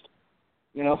crowds,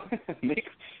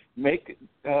 make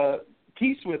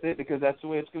peace with it, because that's the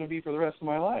way it's going to be for the rest of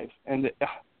my life. And it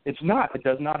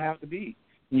does not have to be.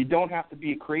 You don't have to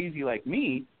be crazy like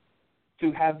me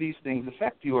to have these things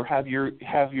affect you, or have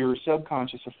your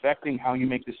subconscious affecting how you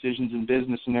make decisions in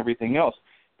business and everything else.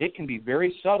 It can be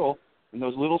very subtle, and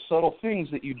those little subtle things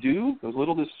that you do, those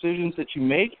little decisions that you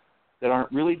make that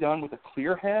aren't really done with a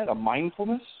clear head, a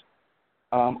mindfulness,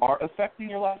 are affecting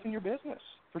your life and your business,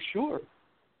 for sure.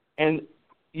 And,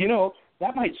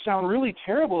 that might sound really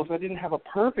terrible if I didn't have a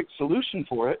perfect solution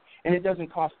for it, and it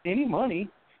doesn't cost any money.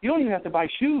 You don't even have to buy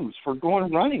shoes for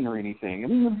going running or anything. I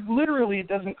mean, literally, it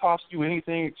doesn't cost you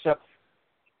anything except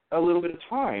a little bit of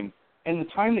time And the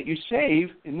time that you save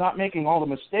in not making all the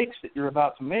mistakes that you're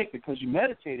about to make because you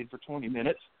meditated for 20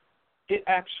 minutes, it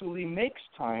actually makes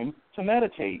time to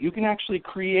meditate. You can actually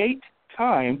create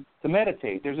time to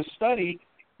meditate. There's a study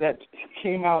that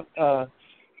came out, I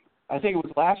think it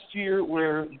was last year,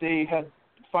 where they had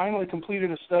finally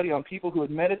completed a study on people who had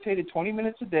meditated 20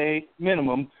 minutes a day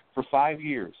minimum for 5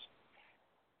 years.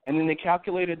 And then they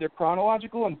calculated their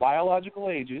chronological and biological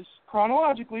ages.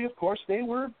 Chronologically, of course, they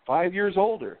were 5 years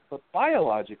older. But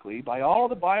biologically, by all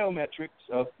the biometrics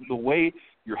of the way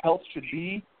your health should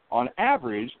be on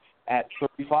average at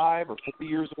 35 or 40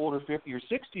 years old or 50 or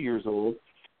 60 years old,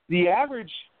 the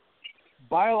average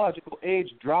biological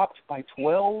age dropped by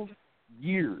 12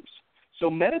 years. So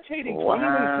meditating 20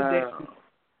 minutes a day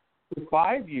for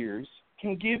 5 years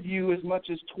can give you as much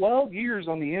as 12 years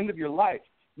on the end of your life.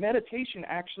 Meditation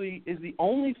actually is the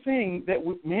only thing that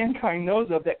mankind knows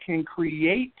of that can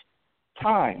create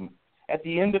time at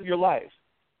the end of your life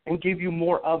and give you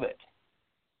more of it.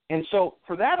 And so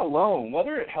for that alone,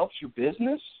 whether it helps your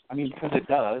business, I mean, because it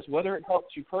does, whether it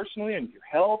helps you personally and your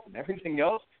health and everything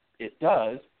else, it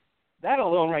does, that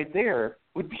alone right there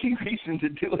would be reason to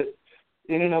do it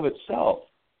in and of itself.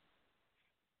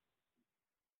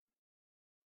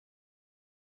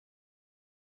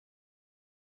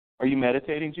 Are you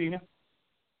meditating, Gina?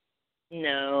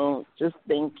 No, just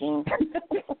thinking.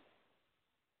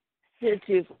 You're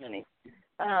too funny.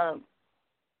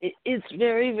 It's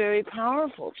very, very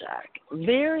powerful, Jack.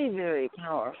 Very, very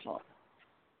powerful.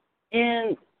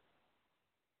 And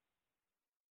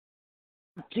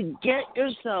to get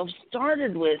yourself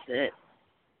started with it,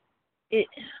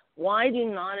 why do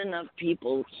not enough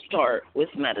people start with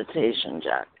meditation,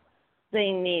 Jack? They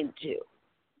need to.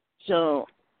 So,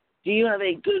 do you have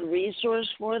a good resource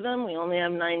for them? We only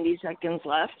have 90 seconds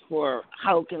left for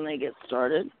how can they get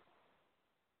started?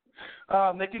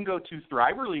 They can go to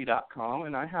Thriverly.com,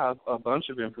 and I have a bunch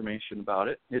of information about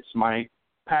it. It's my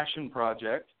passion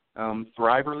project,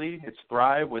 Thriverly. It's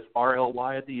Thrive with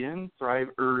RLY at the end,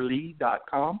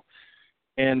 Thriverly.com.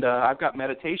 And I've got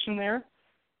meditation there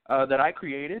that I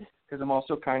created because I'm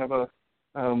also kind of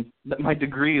my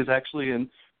degree is actually in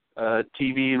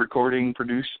TV, recording,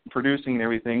 producing and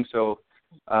everything. So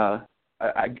I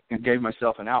gave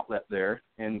myself an outlet there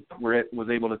and was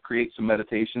able to create some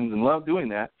meditations and love doing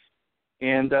that.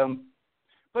 And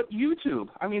but YouTube,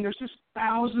 I mean, there's just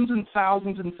thousands and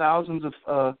thousands and thousands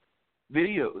of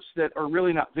videos that are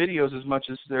really not videos as much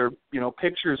as they're,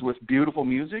 pictures with beautiful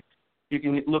music. You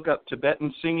can look up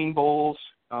Tibetan singing bowls,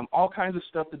 all kinds of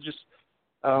stuff that just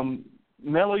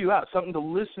mellow you out, something to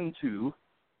listen to.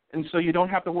 And so you don't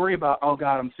have to worry about, oh,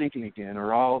 God, I'm thinking again,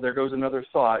 or, oh, there goes another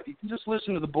thought. You can just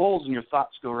listen to the bowls and your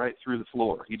thoughts go right through the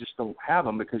floor. You just don't have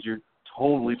them because you're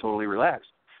totally, totally relaxed.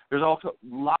 There's also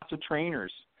lots of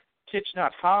trainers. Thich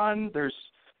Nhat Hanh, there's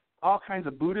all kinds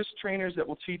of Buddhist trainers that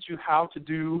will teach you how to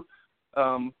do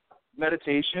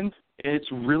meditation.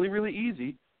 It's really, really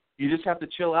easy. You just have to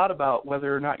chill out about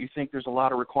whether or not you think there's a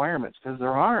lot of requirements, because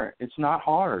there aren't. It's not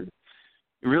hard.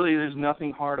 Really, there's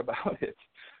nothing hard about it.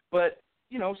 But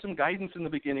some guidance in the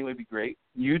beginning would be great.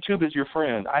 YouTube is your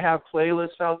friend. I have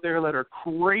playlists out there that are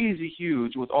crazy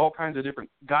huge with all kinds of different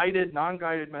guided,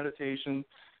 non-guided meditation,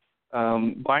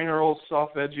 binaural,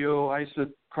 solfeggio,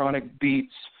 isochronic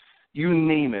beats, you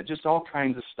name it, just all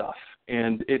kinds of stuff.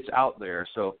 And it's out there.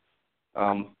 So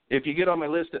if you get on my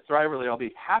list at Thriverly, I'll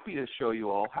be happy to show you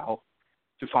all how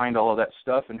to find all of that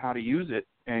stuff and how to use it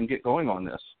and get going on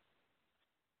this.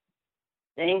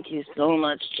 Thank you so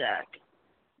much, Jack.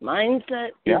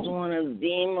 Mindset is one of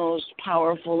the most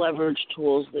powerful leverage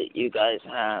tools that you guys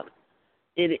have.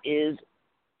 It is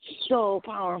so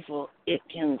powerful, it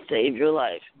can save your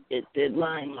life. It did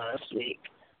mine last week.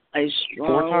 I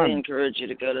strongly encourage you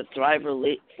to go to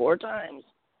Thriverly 4 times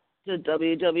to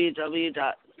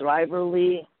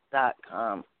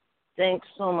www.thriverly.com. Thanks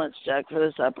so much, Jack, for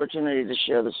this opportunity to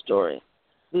share the story.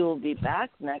 We will be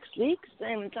back next week,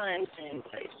 same time, same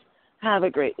place. Have a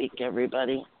great week,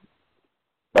 everybody.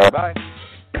 Bye-bye.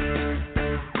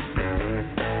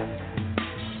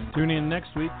 Tune in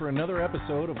next week for another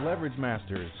episode of Leverage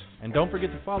Masters. And don't forget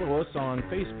to follow us on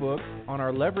Facebook on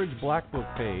our Leverage Black Book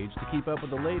page to keep up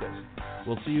with the latest.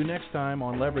 We'll see you next time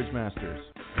on Leverage Masters.